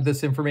hog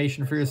this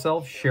information for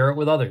yourself. Share it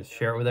with others.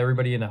 Share it with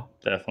everybody you know.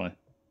 Definitely.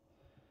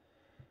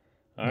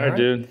 All right,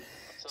 dude.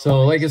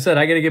 So, like I said,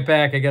 I got to get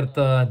back. I got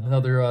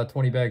another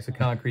 20 bags of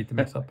concrete to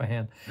mix up my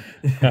hand.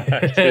 All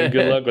right, dude,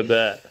 good luck with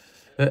that.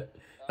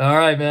 All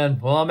right, man.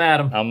 Well, I'm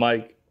Adam. I'm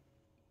Mike.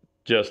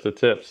 Just the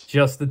tips.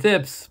 Just the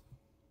tips.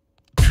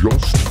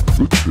 Just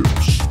the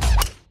tips.